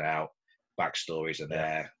rounded out. Backstories are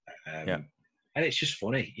there. And it's just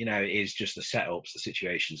funny, it is just the setups, the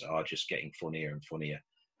situations are just getting funnier and funnier,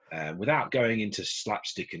 without going into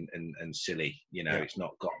slapstick and silly. It's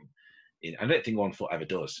not gone. I don't think One Foot ever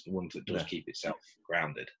does. One Foot does keep itself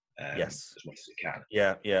grounded, yes, as much as it can.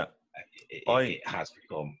 Yeah. It has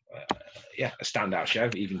become, a standout show.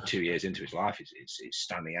 Even 2 years into its life, it's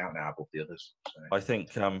standing out now above the others. So. I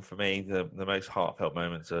think for me, the most heartfelt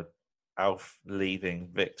moments are Alf leaving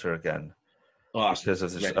Victor again. Because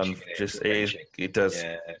of this, it does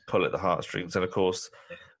pull at the heartstrings, and of course,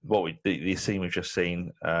 the scene we've just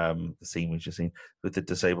seen, with the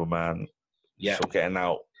disabled man, sort of getting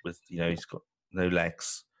out with, he's got no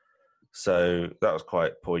legs, so that was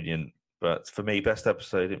quite poignant. But for me, best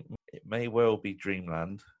episode, it may well be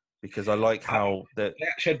Dreamland, because I like how that. I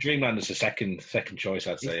actually had Dreamland as a second choice.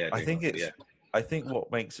 I'd say. I think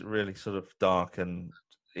what makes it really sort of dark and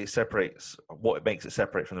what makes it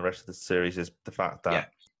separate from the rest of the series is the fact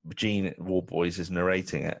that Gene Warboys is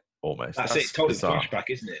narrating it almost. That's it. Totally flashback,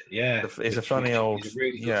 isn't it? Yeah. It's a funny old. It's a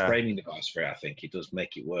really good framing device for it. I think it does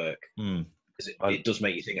make it work. It does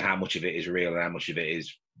make you think how much of it is real and how much of it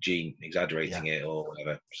is Gene exaggerating it or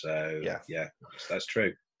whatever. So that's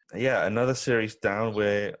true. Yeah, another series down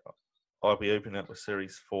where I'll be opening up with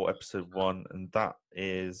series 4, episode 1, and that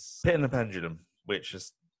is Pit and the Pendulum, which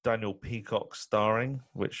is Daniel Peacock starring,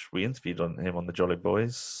 which we interviewed him on the Jolly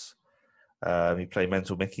Boys. He played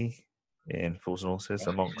Mental Mickey in Fools and Horses,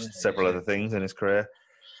 amongst several other things in his career.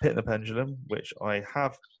 Pit and the Pendulum, which I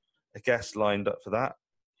have a guest lined up for that.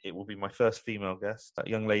 It will be my first female guest, that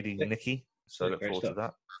young lady, Nikki. So I look forward to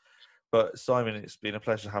that. But Simon, it's been a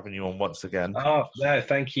pleasure having you on once again. Oh, no,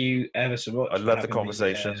 thank you ever so much. I love the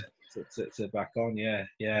conversation. To back on, yeah.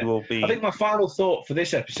 You will be... I think my final thought for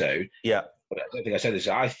this episode, I don't think I said this,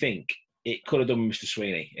 I think it could have done Mr.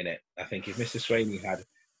 Sweeney in it. I think if Mr. Sweeney had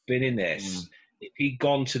been in this, if he'd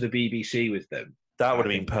gone to the BBC with them, that would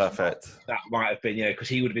have been perfect. That might have been, because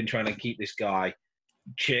he would have been trying to keep this guy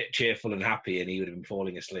cheerful and happy, and he would have been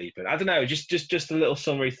falling asleep. And I don't know, just a little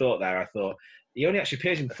summary thought there. I thought he only actually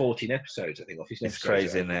appears in 14 episodes, I think, off his next. It's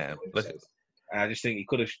crazy, isn't it? I just think he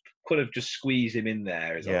could have just squeezed him in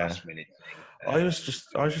there as a last minute thing. I was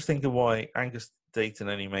just thinking why Angus Dayton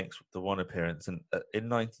only makes the one appearance, and in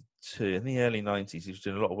 '92, in the early '90s, he was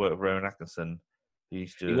doing a lot of work with Rowan Atkinson. He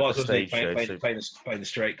was playing the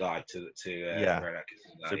straight guy to Rowan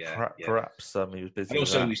Atkinson. Perhaps he was busy. And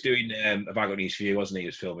also, he was doing Have I Got News for You, wasn't he? He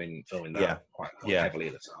was filming that quite heavily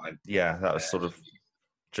at the time. Yeah, that was sort of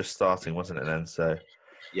just starting, wasn't it then? So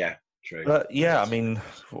yeah. True. But I mean,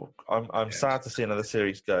 I'm sad to see another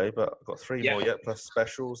series go, but I've got 3 more yet, plus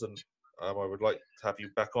specials, and I would like to have you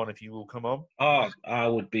back on if you will come on. Oh, I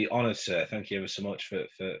would be honoured, sir. Thank you ever so much for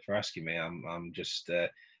asking me. I'm just,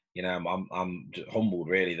 I'm humbled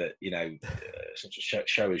really that such a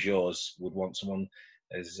show as yours would want someone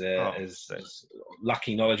as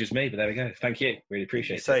lacking knowledge as me. But there we go. Thank you. Really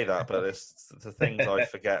appreciate it. You say that, but it's the things I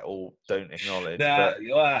forget or don't acknowledge.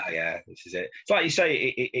 This is it. It's like you say.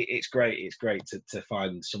 It's great. It's great to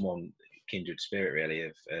find someone kindred spirit, really,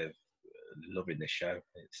 of loving this show.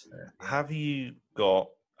 Have you got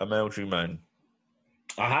a Meldrew moan?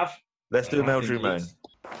 I have. Let's do a Meldrew moan.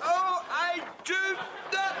 Oh, I do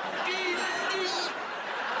not believe.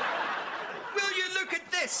 Will you look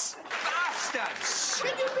at this, bastards?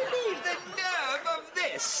 Can you believe the nerve of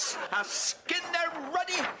this? I'll skin their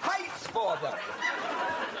ruddy hides for them.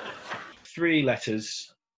 3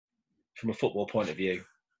 letters from a football point of view.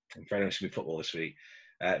 I'm afraid I'm going to be football this week.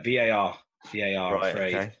 VAR, I'm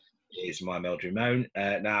afraid, is my Meldrew moan.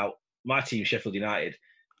 Now, my team, Sheffield United,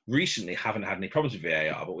 recently haven't had any problems with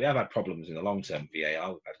VAR, but we have had problems in the long term with VAR.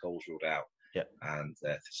 We've had goals ruled out, and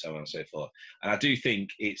so on and so forth. And I do think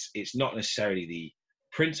it's not necessarily the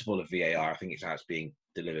principle of VAR. I think it's how it's being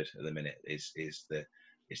delivered at the minute is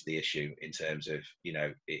the issue in terms of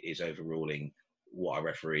it is overruling what a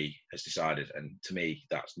referee has decided. And to me,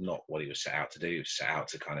 that's not what he was set out to do. He was set out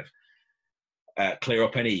to kind of clear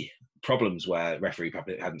up any problems where referee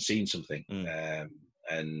probably hadn't seen something.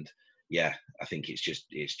 And I think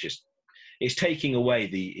it's taking away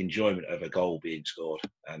the enjoyment of a goal being scored.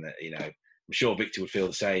 And I'm sure Victor would feel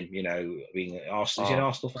the same. Being Arsenal, is he an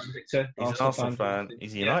Arsenal fan, Victor? He's an Arsenal fan.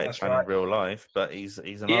 He's a United fan in real life, but he's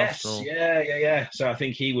an Arsenal. Yeah. So I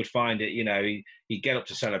think he would find it. He'd get up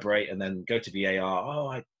to celebrate and then go to VAR. Oh,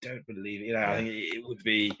 I don't believe it. I think it would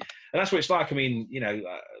be, and that's what it's like. I mean,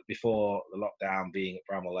 before the lockdown, being at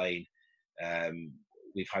Bramall Lane,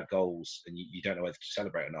 we've had goals and you don't know whether to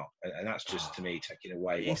celebrate or not, and that's just to me taking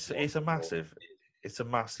away. It's a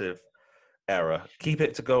massive error. Keep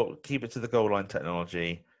it to the goal line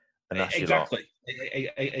technology, and that's exactly. your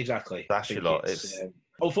lot. Exactly. That's your lot.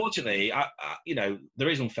 Unfortunately, there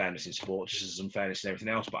is unfairness in sport, just as unfairness in everything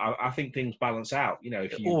else. But I think things balance out.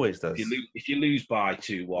 If you always does. If you lose by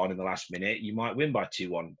 2-1 in the last minute, you might win by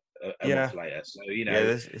 2-1 a month later. So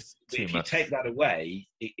it's too if much. you take that away,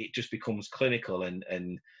 it just becomes clinical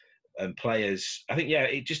and players. I think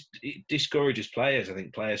it discourages players. I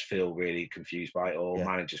think players feel really confused by it all.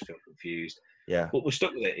 Managers feel confused. Yeah, but we're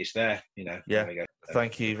stuck with it. It's there. Yeah. There we go.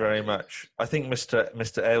 Thank you very much. I think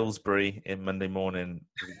Mr. Aylesbury in Monday morning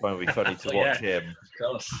won't be funny to watch him. Of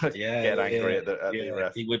course. Get angry at the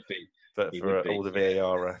ref. He would be. But for all the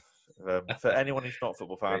VAR ref. For anyone who's not a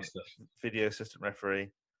football fan, video assistant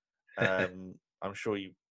referee. I'm sure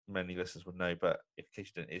many listeners would know, but in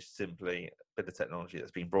case you didn't, it's simply a bit of technology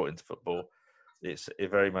that's been brought into football. It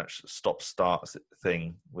very much stop-start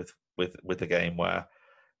thing with the game where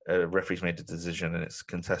a referee's made a decision and it's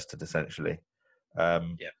contested essentially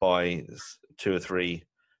by 2 or 3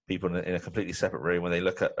 people in a completely separate room when they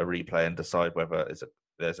look at a replay and decide whether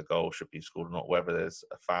there's a goal should be scored or not, whether there's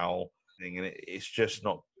a foul thing, and it's just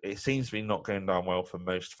not. It seems to be not going down well for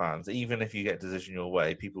most fans. Even if you get a decision your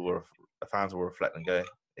way, fans will reflect and go,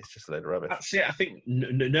 it's just a load of rubbish. That's it. I think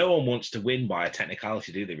no one wants to win by a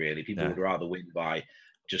technicality, do they? Really, people would rather win by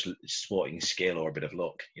just sporting skill or a bit of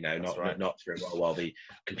luck. Not through well, the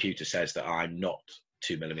computer says that I'm not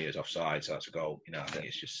 2 millimeters offside, so that's a goal. I think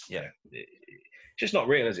it's just it's just not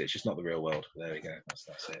real, is it? It's just not the real world. There we go. That's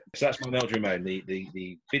it. So that's my Mel Ramone,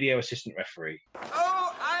 the video assistant referee.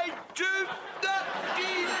 Oh, I do not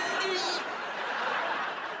believe.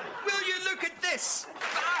 Will you look at this,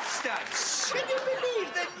 bastards? Can you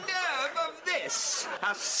believe the nerve of this?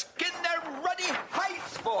 I'll skin their ruddy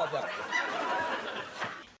hides for them.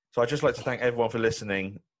 So I'd just like to thank everyone for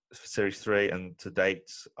listening for Series 3 and to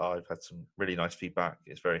date. I've had some really nice feedback.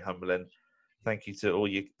 It's very humbling. Thank you to all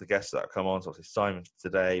the guests that have come on. So obviously Simon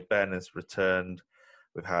today, Ben has returned.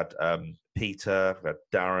 We've had Peter, we've had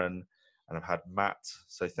Darren, and I've had Matt.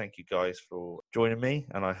 So thank you guys for joining me,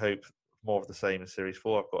 and I hope more of the same in Series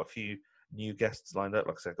 4. I've got a few new guests lined up.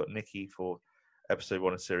 Like I said, I've got Nikki for Episode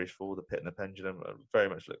 1 of Series 4, The Pit and the Pendulum. I very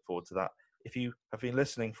much look forward to that. If you have been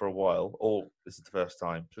listening for a while, or this is the first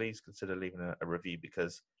time, please consider leaving a review,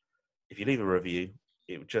 because if you leave a review,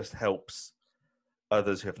 it just helps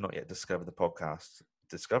others who have not yet discovered the podcast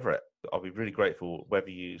discover it. I'll be really grateful whether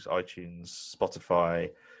you use iTunes, Spotify,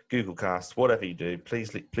 Google Cast, whatever you do.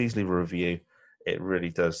 Please leave a review. It really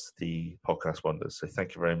does the podcast wonders. So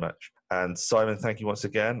thank you very much. And Simon, thank you once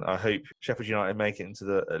again. I hope Sheffield United make it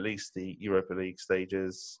into at least the Europa League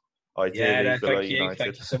stages. Ideally,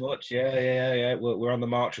 thank you so much. Yeah. We're on the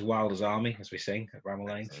march with Wilder's Army, as we sing at Bramall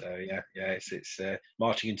Lane. So it's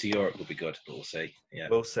marching into Europe will be good, but we'll see. Yeah,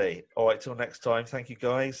 we'll see. All right, till next time. Thank you,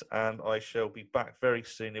 guys, and I shall be back very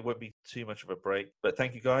soon. It won't be too much of a break, but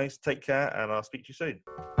thank you, guys. Take care, and I'll speak to you soon.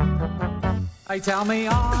 They tell me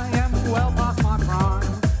I am well past my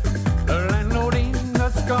prime. The landlord in the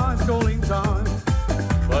sky's calling time,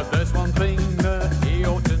 but there's one thing that he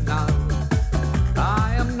ought to know.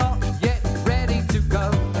 I am not yet ready to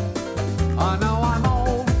go. I know I'm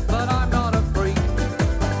old, but I'm not a freak.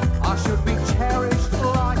 I should be cherished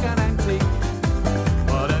like an antique.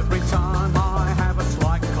 But every time I have a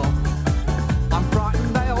slight cough, I'm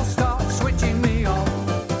frightened they'll start switching me off.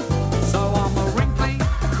 So I'm a wrinkly,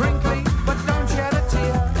 crinkly, but don't shed a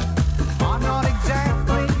tear. I'm not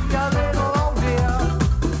exactly a little old dear.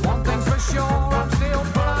 One thing's for sure, I'm still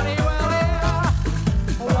bloody well here.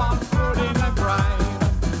 One foot in the grave.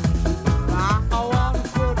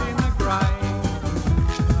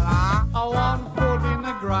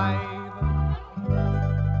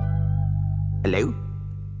 Hello?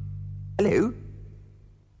 Hello?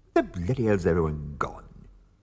 Where the bloody hell's everyone gone?